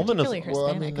 Yeah, And Elman is particularly Well,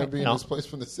 I mean, Hispanic, they're being El- displaced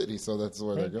from the city, so that's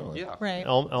where they're going. Yeah. right.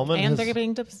 Elman And has, they're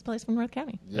being displaced from North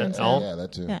County. Yeah, And so- yeah,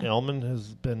 that too. Yeah. Elman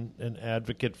has been an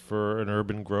advocate for an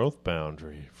urban growth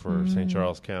boundary for St.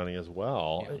 Charles County as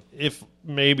well, if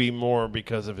maybe more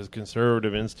because of his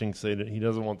conservative instincts that he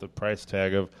doesn't want the price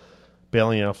tag of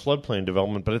bailing out floodplain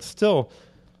development, but it's still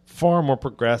far more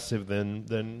progressive than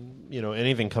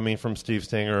anything coming from Steve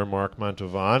Stenger or Mark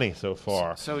Mantovani so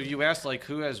far. So you asked, like,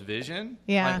 who has vision?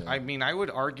 Yeah. I mean, I would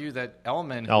argue that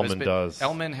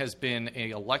Ellman has been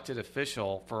an elected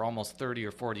official for almost 30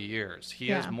 or 40 years. He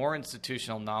has more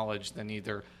institutional knowledge than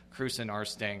either Cruson or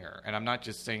Stenger. And I'm not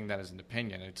just saying that as an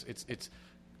opinion. It's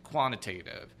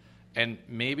quantitative. And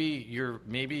maybe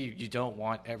you don't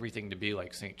want everything to be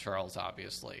like St. Charles,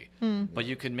 obviously. But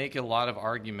you can make a lot of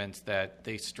arguments that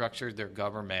they structured their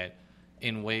government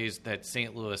in ways that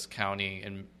St. Louis County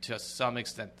and to some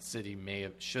extent the city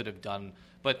should have done.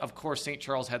 But of course, St.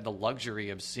 Charles had the luxury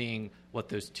of seeing what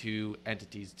those two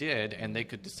entities did, and they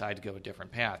could decide to go a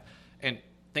different path. And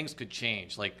things could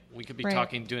change. Like, we could be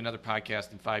doing another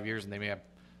podcast in 5 years, and they may have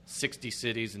 60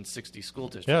 cities and 60 school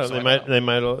districts. Yeah,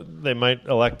 So they might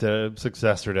elect a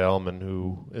successor to Elman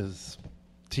who is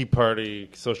Tea Party,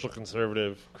 social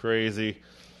conservative, crazy.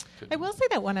 I will say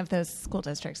that one of those school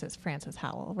districts is Francis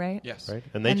Howell, right? Yes. Right,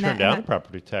 and they turned down the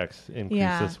property tax increase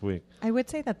this week. I would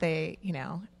say that they,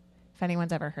 if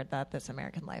anyone's ever heard that This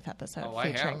American Life episode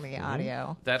I featuring have. the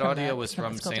audio. That audio was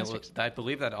from the school St. Louis. district. I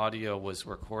believe that audio was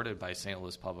recorded by St.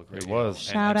 Louis Public Radio. It was.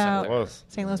 Shout out It was.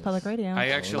 St. Louis Public Radio. I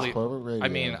actually, Public Radio. I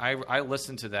mean, I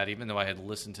listened to that, even though I had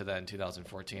listened to that in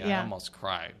 2014. I Yeah. almost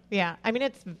cried. Yeah, I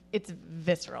mean it's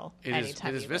visceral. It is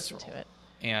anytime you visceral. listen to it.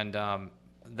 And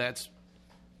that's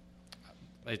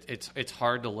it's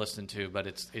hard to listen to, but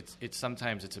it's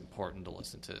sometimes it's important to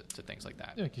listen to things like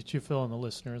that. Yeah, could you fill in the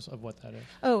listeners of what that is?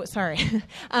 Oh, sorry.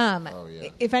 Oh, yeah.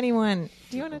 If anyone,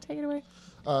 do you want to take it away?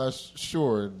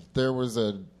 Sure. There was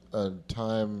a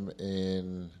time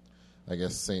in, I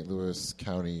guess, St. Louis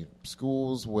County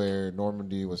schools where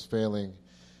Normandy was failing,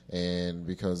 and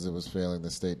because it was failing,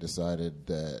 the state decided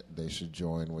that they should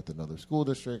join with another school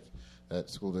district. That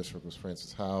school district was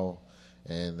Francis Howell,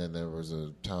 and then there was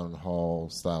a town hall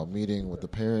style meeting with the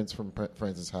parents from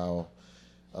Francis Howell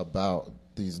about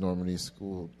these Normandy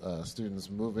school students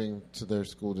moving to their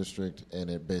school district, and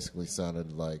it basically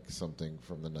sounded like something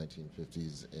from the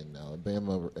 1950s in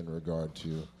Alabama in regard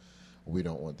to, we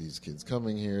don't want these kids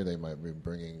coming here. They might be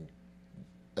bringing,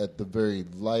 at the very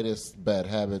lightest, bad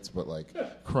habits, but like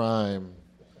crime,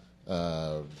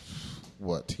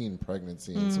 teen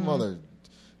pregnancy, and some other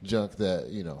junk that,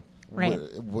 Right.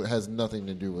 has nothing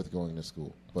to do with going to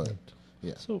school. But,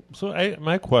 yeah. So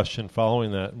my question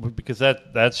following that, because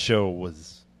that show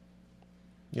was,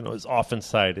 is often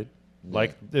cited,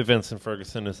 like events in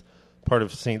Ferguson is part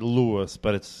of St. Louis,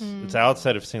 but it's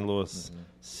outside of St. Louis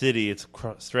City. It's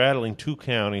straddling two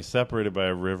counties separated by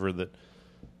a river that,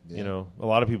 a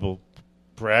lot of people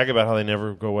brag about how they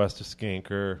never go west of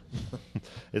Skinker.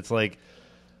 It's like,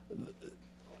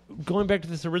 going back to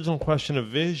this original question of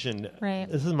vision, Right.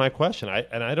 This is my question. I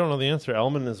don't know the answer.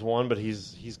 Elman is one, but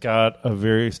he's got a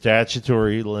very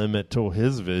statutory limit to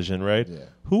his vision, right? Yeah.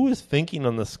 Who is thinking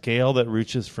on the scale that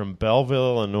reaches from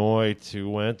Belleville, Illinois to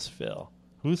Wentzville?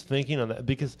 Who's thinking on that?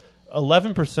 Because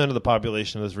 11% of the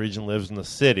population of this region lives in the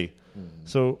city.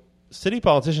 So city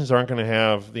politicians aren't going to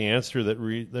have the answer that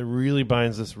really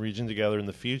binds this region together in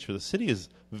the future. The city is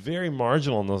very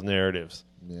marginal in those narratives.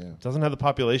 Yeah. It doesn't have the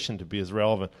population to be as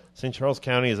relevant. St. Charles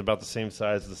County is about the same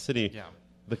size as the city. Yeah.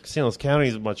 The St. Louis County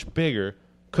is much bigger,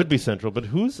 could be central, but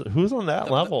who's on that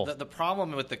level? The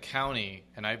problem with the county,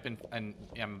 and I'm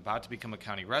about to become a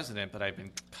county resident, but I've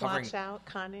been covering. Watch out,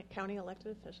 county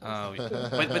elected officials. Oh,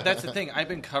 but that's the thing. I've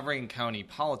been covering county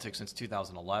politics since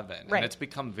 2011, Right. and it's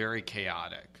become very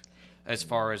chaotic. As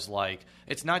far as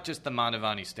it's not just the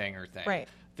Mantovani Stanger thing. Right.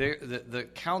 The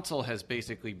council has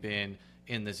basically been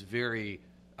in this very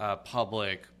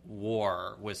public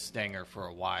war with Stanger for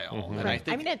a while, and Right.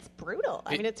 I mean, it's brutal.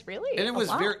 It's really and it was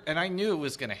a lot. and I knew it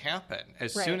was going to happen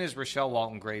as Right. soon as Rochelle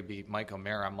Walton Gray beat Mike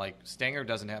O'Mara. I'm like, Stanger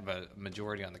doesn't have a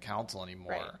majority on the council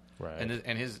anymore, Right.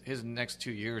 and his next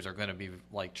 2 years are going to be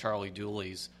like Charlie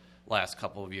Dooley's last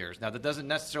couple of years. Now, that doesn't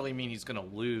necessarily mean he's going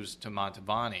to lose to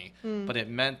Mantovani, but it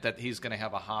meant that he's going to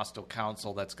have a hostile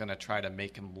counsel that's going to try to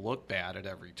make him look bad at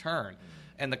every turn.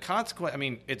 And the consequence, I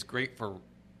mean, it's great for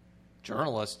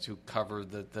journalists who cover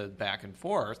the back and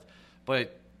forth,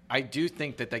 but I do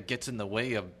think that gets in the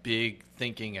way of big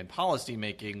thinking and policy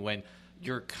making when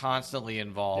you're constantly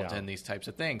involved in these types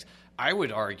of things. I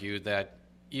would argue that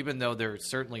even though there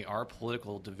certainly are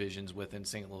political divisions within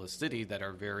St. Louis City that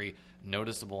are very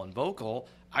noticeable and vocal,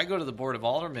 I go to the Board of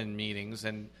Aldermen meetings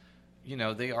and,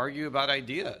 they argue about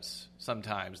ideas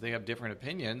sometimes. They have different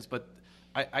opinions, but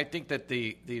I think that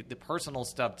the personal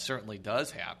stuff certainly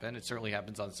does happen. It certainly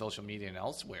happens on social media and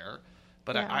elsewhere.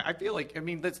 But I feel like,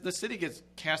 the city gets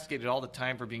castigated all the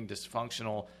time for being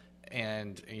dysfunctional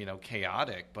and,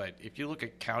 chaotic. But if you look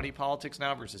at county politics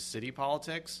now versus city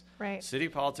politics, city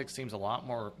politics seems a lot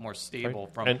more stable.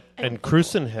 And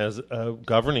Cruzen has a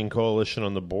governing coalition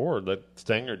on the board that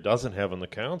Stenger doesn't have on the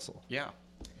council. Yeah.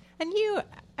 And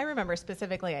I remember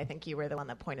specifically, I think you were the one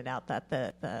that pointed out that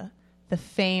the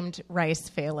famed Rice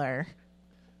Failer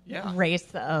race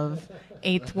of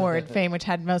 8th Ward fame, which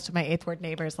had most of my 8th Ward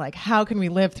neighbors like, how can we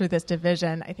live through this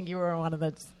division? I think you were one of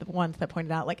the ones that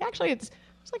pointed out, like, actually, it's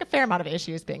like a fair amount of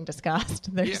issues being discussed.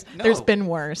 There's been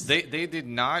worse. They did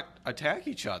not attack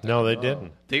each other. No, they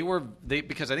didn't.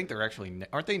 Because I think they're actually,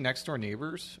 aren't they next door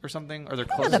neighbors or something? Or they're I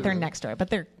close? don't know that they're next door, but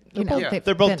they're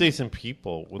they're both decent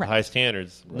people with high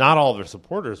standards. Not all of their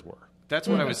supporters were. That's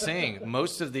what I was saying.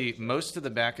 Most of the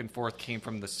back and forth came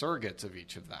from the surrogates of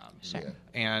each of them. Sure.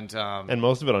 And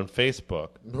most of it on Facebook.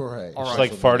 Right. It's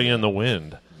like farting in the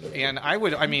wind. And I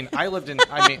lived in,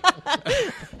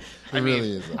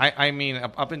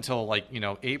 up until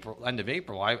April, end of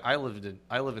April, I live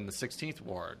in the 16th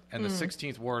Ward, and the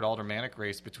 16th Ward aldermanic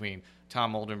race between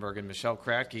Tom Oldenburg and Michelle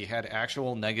Kratke had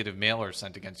actual negative mailers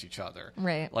sent against each other.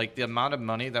 Right. Like the amount of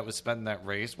money that was spent in that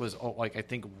race was I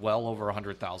think well over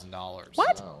 $100,000.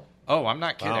 What? Wow. Oh, I'm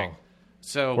not kidding. Wow.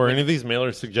 So were any of these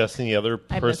mailers suggesting the other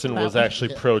person was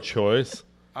actually pro-choice?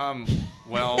 Well,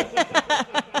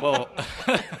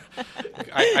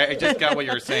 I just got what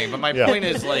you were saying, but my point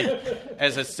is,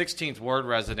 as a 16th Ward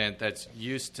resident that's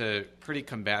used to pretty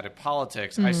combative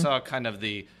politics, I saw kind of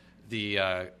the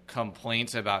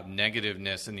complaints about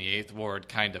negativeness in the 8th Ward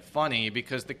kind of funny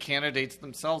because the candidates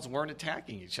themselves weren't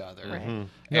attacking each other. Right.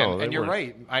 Mm-hmm. And you're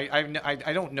right.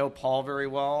 I don't know Paul very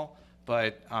well,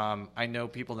 but I know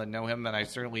people that know him, and I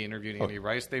certainly interviewed Amy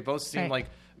Rice. They both seem like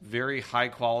very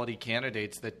high-quality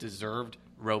candidates that deserved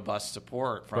robust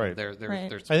support from their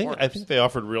supporters. I think they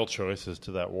offered real choices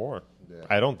to that ward. Yeah.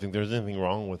 I don't think there's anything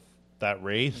wrong with that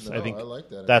race. No, I think I like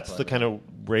that that's the kind of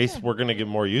race we're going to get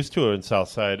more used to in South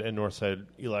Side and North Side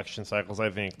election cycles. I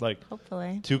think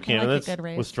hopefully two candidates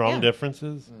with strong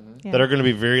differences Mm-hmm. that are going to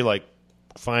be very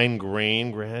fine grain,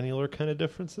 granular kind of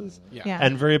differences,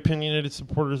 and very opinionated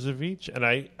supporters of each.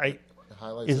 And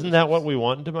isn't that what we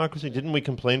want in democracy? Didn't we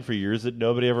complain for years that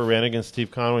nobody ever ran against Steve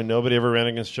Conway, nobody ever ran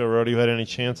against Joe Rohde who had any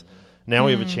chance? Now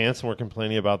we have a chance and we're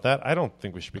complaining about that. I don't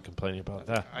think we should be complaining about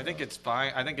that. I think it's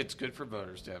fine. I think it's good for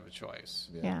voters to have a choice.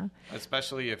 Yeah.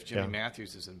 Especially if Jimmy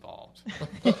Matthews is involved.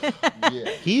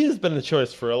 He has been the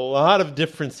choice for a lot of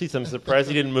different seats. I'm surprised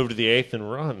he didn't move to the 8th and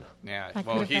run. Yeah.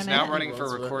 Well, he's now running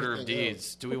for Recorder of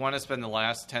Deeds. Do we want to spend the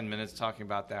last 10 minutes talking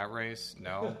about that race?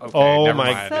 No? Okay, oh, never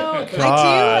my mind. So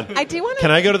God. I do want to...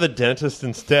 Can I go to the dentist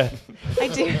instead? I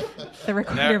do. The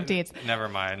Recorder of Deeds. Never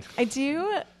mind. I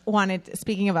do wanted,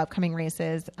 speaking of upcoming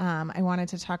races, I wanted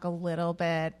to talk a little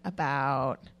bit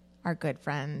about our good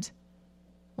friend.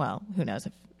 Well, who knows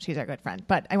if she's our good friend,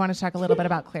 but I want to talk a little bit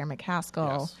about Claire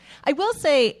McCaskill. Yes. I will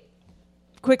say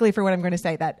quickly for what I'm going to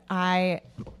say that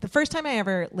the first time I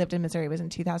ever lived in Missouri was in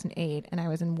 2008, and I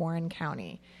was in Warren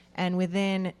County. And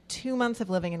within 2 months of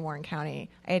living in Warren County,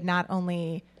 I had not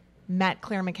only met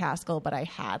Claire McCaskill, but I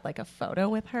had a photo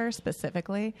with her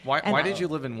specifically. Why did you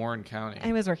live in Warren County?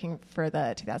 I was working for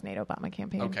the 2008 Obama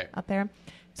campaign up there.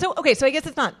 So I guess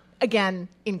it's not, again,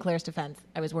 in Claire's defense,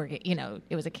 I was working,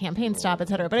 it was a campaign stop, et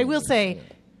cetera. But I will say,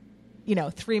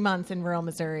 3 months in rural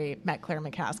Missouri, met Claire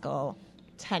McCaskill,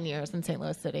 10 years in St.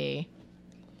 Louis City,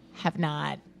 have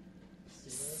not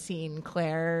seen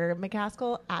Claire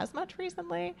McCaskill as much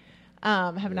recently.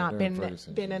 Have not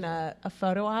been in a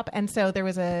photo op, and so there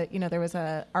was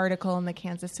a article in the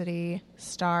Kansas City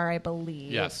Star, I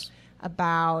believe,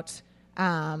 about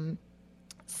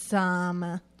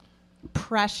some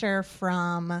pressure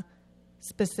from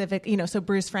specific, so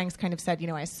Bruce Franks kind of said,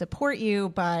 I support you,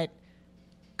 but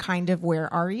kind of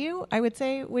where are you? I would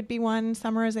say would be one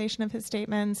summarization of his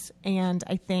statements, and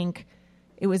I think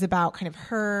it was about kind of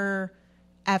her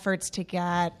efforts to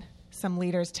get some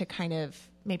leaders to kind of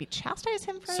maybe chastise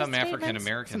him for his some statements. African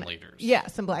American leaders. Yeah,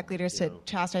 some black leaders to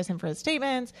chastise him for his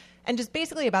statements. And just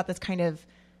basically about this kind of,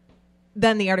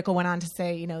 then the article went on to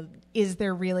say, you know, is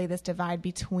there really this divide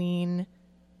between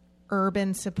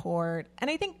urban support? And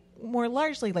I think more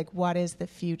largely, like, what is the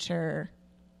future?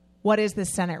 What is the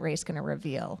Senate race going to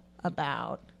reveal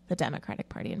about the Democratic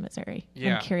Party in Missouri?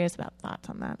 Yeah. I'm curious about thoughts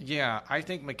on that. Yeah, I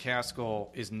think McCaskill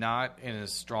is not in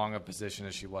as strong a position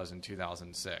as she was in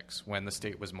 2006 when the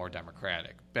state was more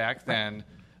Democratic. Back then,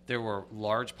 there were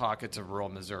large pockets of rural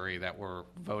Missouri that were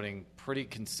voting pretty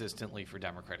consistently for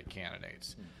Democratic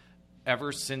candidates.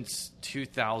 Ever since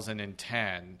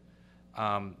 2010,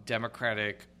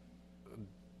 Democratic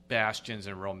bastions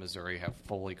in rural Missouri have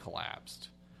fully collapsed.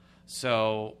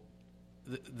 So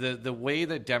the way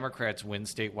that Democrats win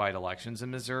statewide elections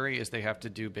in Missouri is they have to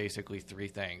do basically three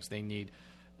things. They need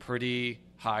pretty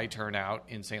high turnout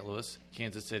in St. Louis,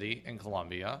 Kansas City, and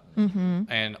Columbia. Mm-hmm.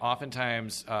 And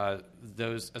oftentimes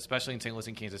those, especially in St. Louis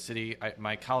and Kansas City,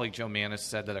 my colleague Joe Manis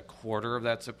said that a quarter of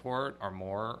that support or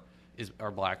more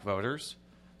are black voters.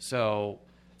 So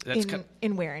that's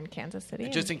in where in Kansas City?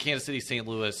 Just in Kansas City, St.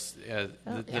 Louis,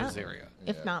 this area.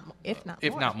 If not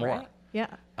more. Right? Right? Yeah.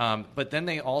 But then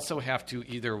they also have to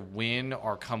either win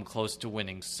or come close to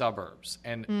winning suburbs.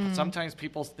 And sometimes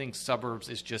people think suburbs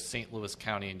is just St. Louis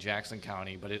County and Jackson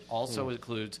County, but it also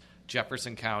includes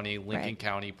Jefferson County, Lincoln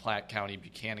County, Platte County,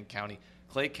 Buchanan County,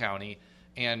 Clay County,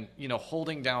 and, you know,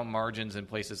 holding down margins in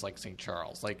places like St.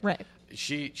 Charles. Like,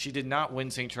 she did not win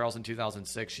St. Charles in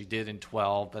 2006. She did in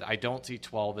 12, but I don't see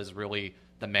 12 as really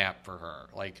the map for her.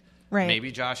 Like,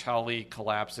 maybe Josh Hawley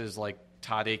collapses like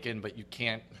Todd Aiken, but you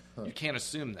can't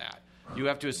assume that. You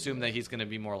have to assume that he's going to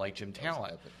be more like Jim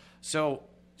Talent. So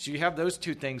you have those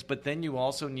two things, but then you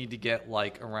also need to get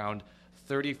like around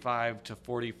 35 to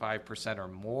 45% or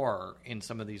more in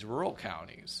some of these rural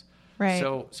counties. Right.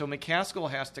 So McCaskill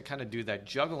has to kind of do that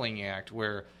juggling act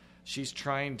where she's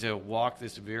trying to walk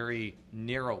this very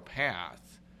narrow path,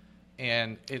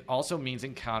 and it also means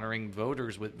encountering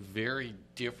voters with very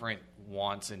different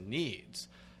wants and needs.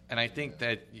 And I think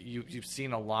that you've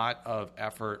seen a lot of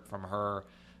effort from her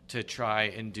to try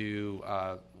and do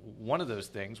one of those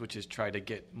things, which is try to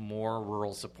get more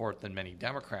rural support than many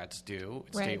Democrats do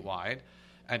statewide.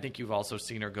 I think you've also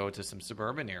seen her go to some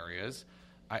suburban areas.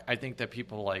 I think that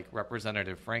people like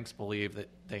Representative Franks believe that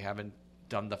they haven't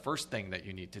done the first thing that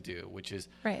you need to do, which is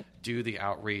do the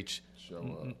outreach.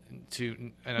 And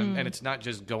it's not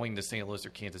just going to St. Louis or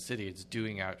Kansas City; it's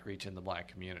doing outreach in the black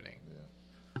community.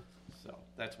 Yeah. So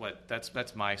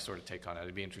that's my sort of take on it.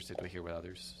 I'd be interested to hear what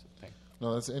others think.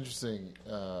 No, that's interesting.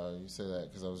 You say that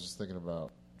because I was just thinking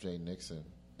about Jay Nixon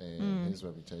and his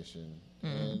reputation,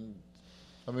 and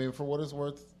I mean, for what it's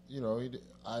worth, you know,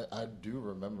 I do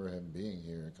remember him being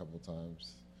here a couple of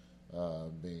times,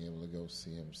 being able to go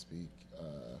see him speak.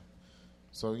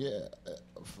 So yeah,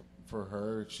 for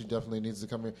her, she definitely needs to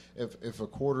come here. If a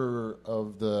quarter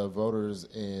of the voters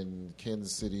in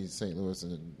Kansas City, St. Louis,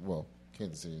 and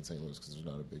Kansas City and St. Louis, because there's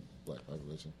not a big black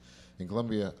population, in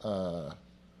Columbia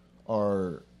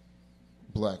are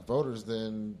black voters,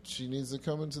 then she needs to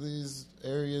come into these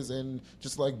areas, and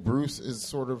just like Bruce is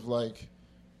sort of like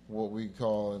what we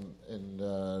call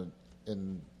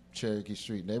in Cherokee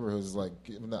Street neighborhoods, like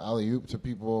giving the alley-oop to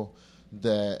people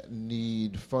that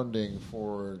need funding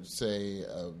for, say,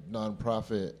 a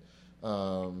nonprofit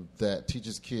that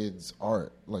teaches kids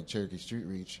art, like Cherokee Street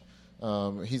Reach.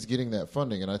 He's getting that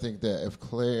funding, and I think that if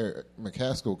Claire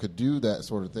McCaskill could do that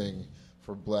sort of thing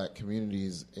for black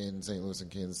communities in St. Louis and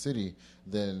Kansas City,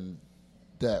 then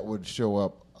that would show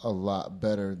up a lot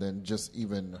better than just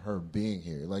even her being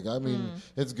here. Like, I mean,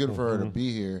 it's good for her to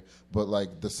be here, but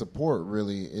like the support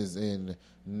really is in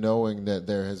knowing that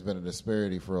there has been a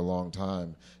disparity for a long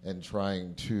time and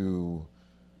trying to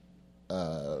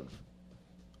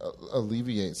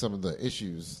alleviate some of the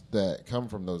issues that come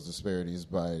from those disparities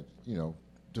by, you know,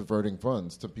 diverting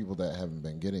funds to people that haven't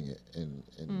been getting it in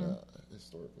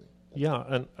historically. Yeah,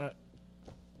 and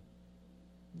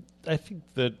I think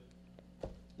that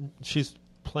she's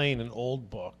playing an old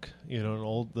book, you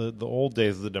know, the old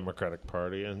days of the Democratic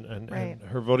Party, and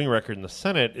her voting record in the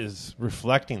Senate is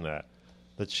reflecting that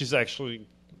she's actually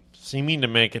seeming to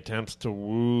make attempts to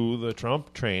woo the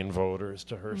Trump train voters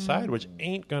to her side, which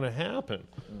ain't going to happen.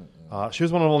 She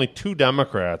was one of only 2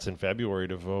 Democrats in February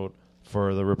to vote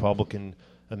for the Republican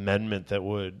amendment that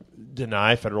would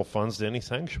deny federal funds to any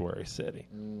sanctuary city.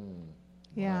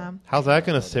 Yeah. How's that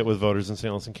going to sit with voters in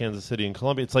St. Louis and Kansas City and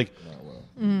Columbia? It's like,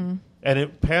 and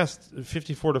it passed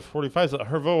 54 to 45. So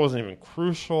her vote wasn't even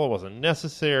crucial. It wasn't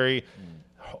necessary.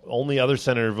 Only other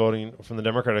senator voting from the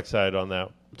Democratic side on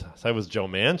that side was Joe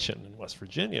Manchin in West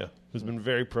Virginia, who's been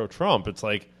very pro-Trump. It's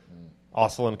like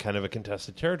also in kind of a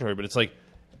contested territory, but it's like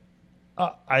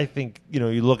I think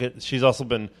you look at she's also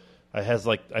been has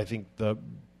like I think the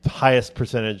highest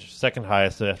percentage, second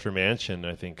highest after Manchin,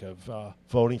 I think, of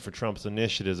voting for Trump's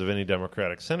initiatives of any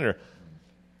Democratic senator.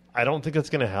 I don't think that's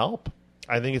going to help.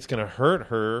 I think it's going to hurt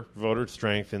her voter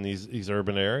strength in these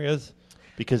urban areas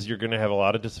because you're going to have a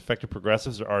lot of disaffected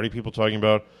progressives. There are already people talking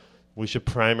about we should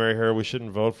primary her, we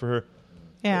shouldn't vote for her.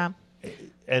 Yeah.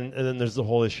 And then there's the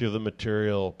whole issue of the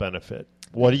material benefit.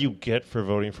 What do you get for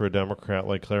voting for a Democrat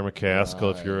like Claire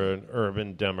McCaskill if you're an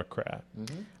urban Democrat?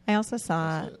 Mm-hmm. I also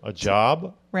saw a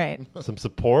job, right? Some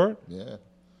support,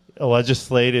 a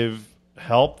legislative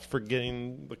help for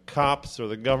getting the cops or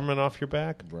the government off your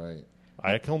back. Right.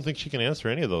 I don't think she can answer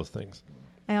any of those things.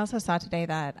 I also saw today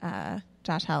that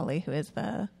Josh Hawley, who is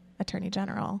the Attorney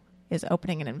General, is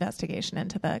opening an investigation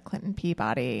into the Clinton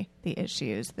Peabody, the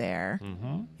issues there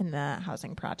in the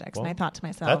housing projects. Well, and I thought to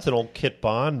myself, that's an old Kit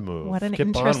Bond move. What an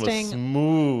Kit Bond interesting... was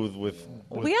smooth with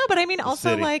well, yeah, but I mean, also,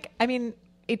 city. like, I mean,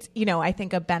 it's, I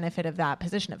think a benefit of that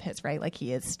position of his, right? Like,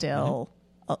 he is still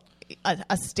a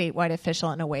statewide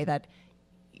official in a way that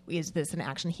is this an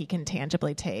action he can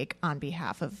tangibly take on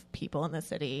behalf of people in the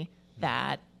city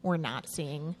that we're not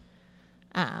seeing.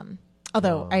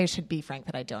 Although I should be frank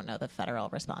that I don't know the federal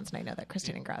response, and I know that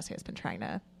Christine Ingrassia has been trying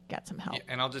to get some help. Yeah,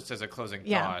 and I'll just, as a closing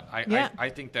Yeah. thought, I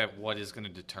think that what is going to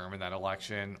determine that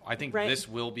election, I think this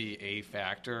will be a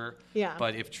factor. Yeah.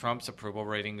 But if Trump's approval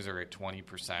ratings are at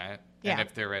 20%, Yeah. and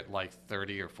if they're at like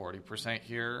 30 or 40%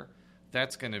 here,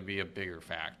 that's going to be a bigger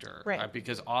factor. Right.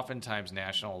 Because oftentimes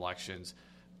national elections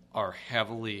are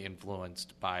heavily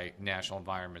influenced by national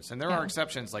environments. And there are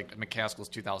exceptions, like McCaskill's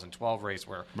 2012 race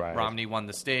where Romney won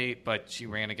the state, but she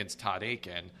ran against Todd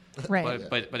Aiken. Right.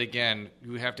 But again,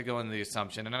 you have to go into the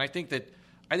assumption, and I think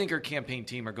her campaign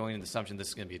team are going into the assumption this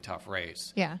is going to be a tough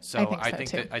race. Yeah, So I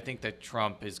think that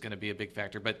Trump is going to be a big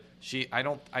factor, but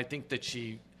I think that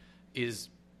she is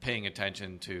paying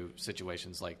attention to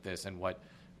situations like this and what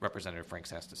Representative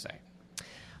Franks has to say.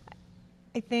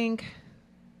 I think,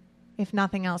 if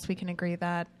nothing else, we can agree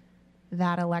that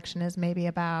that election is maybe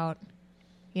about,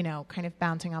 kind of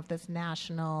bouncing off this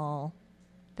national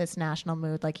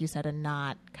mood, like you said, and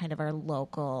not kind of our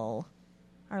local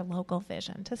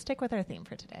vision, to stick with our theme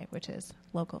for today, which is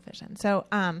local vision. So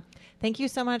thank you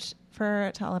so much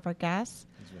to all of our guests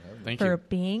for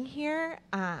being here.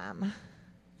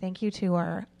 Thank you to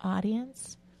our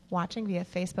audience watching via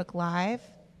Facebook Live.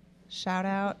 Shout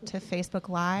out to Facebook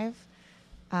Live.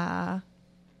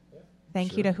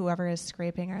 Thank you to whoever is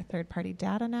scraping our third-party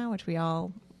data now, which we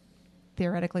all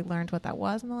theoretically learned what that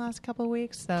was in the last couple of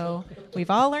weeks. So we've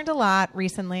all learned a lot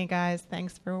recently, guys.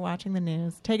 Thanks for watching the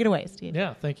news. Take it away, Steve.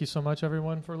 Yeah, thank you so much,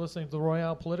 everyone, for listening to the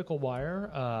Royale Political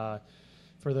Wire.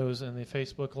 For those in the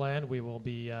Facebook land, we will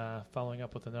be following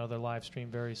up with another live stream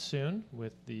very soon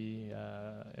with the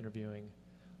interviewing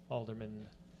Alderman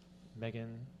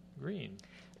Megan Green.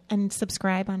 And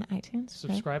subscribe on iTunes.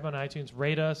 Subscribe on iTunes.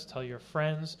 Rate us. Tell your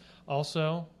friends.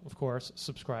 Also, of course,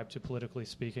 subscribe to Politically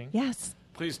Speaking. Yes.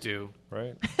 Please do.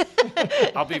 Right.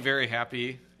 I'll be very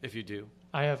happy if you do.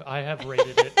 I have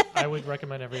rated it. I would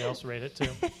recommend everybody else rate it, too.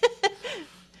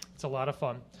 It's a lot of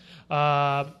fun.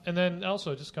 And then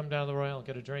also just come down to the Royale and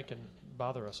get a drink and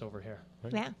bother us over here.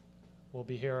 Right. Yeah. We'll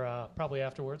be here probably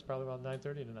afterwards, probably about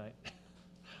 9:30 tonight.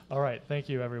 All right. Thank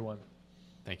you, everyone.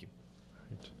 Thank you.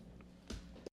 Right.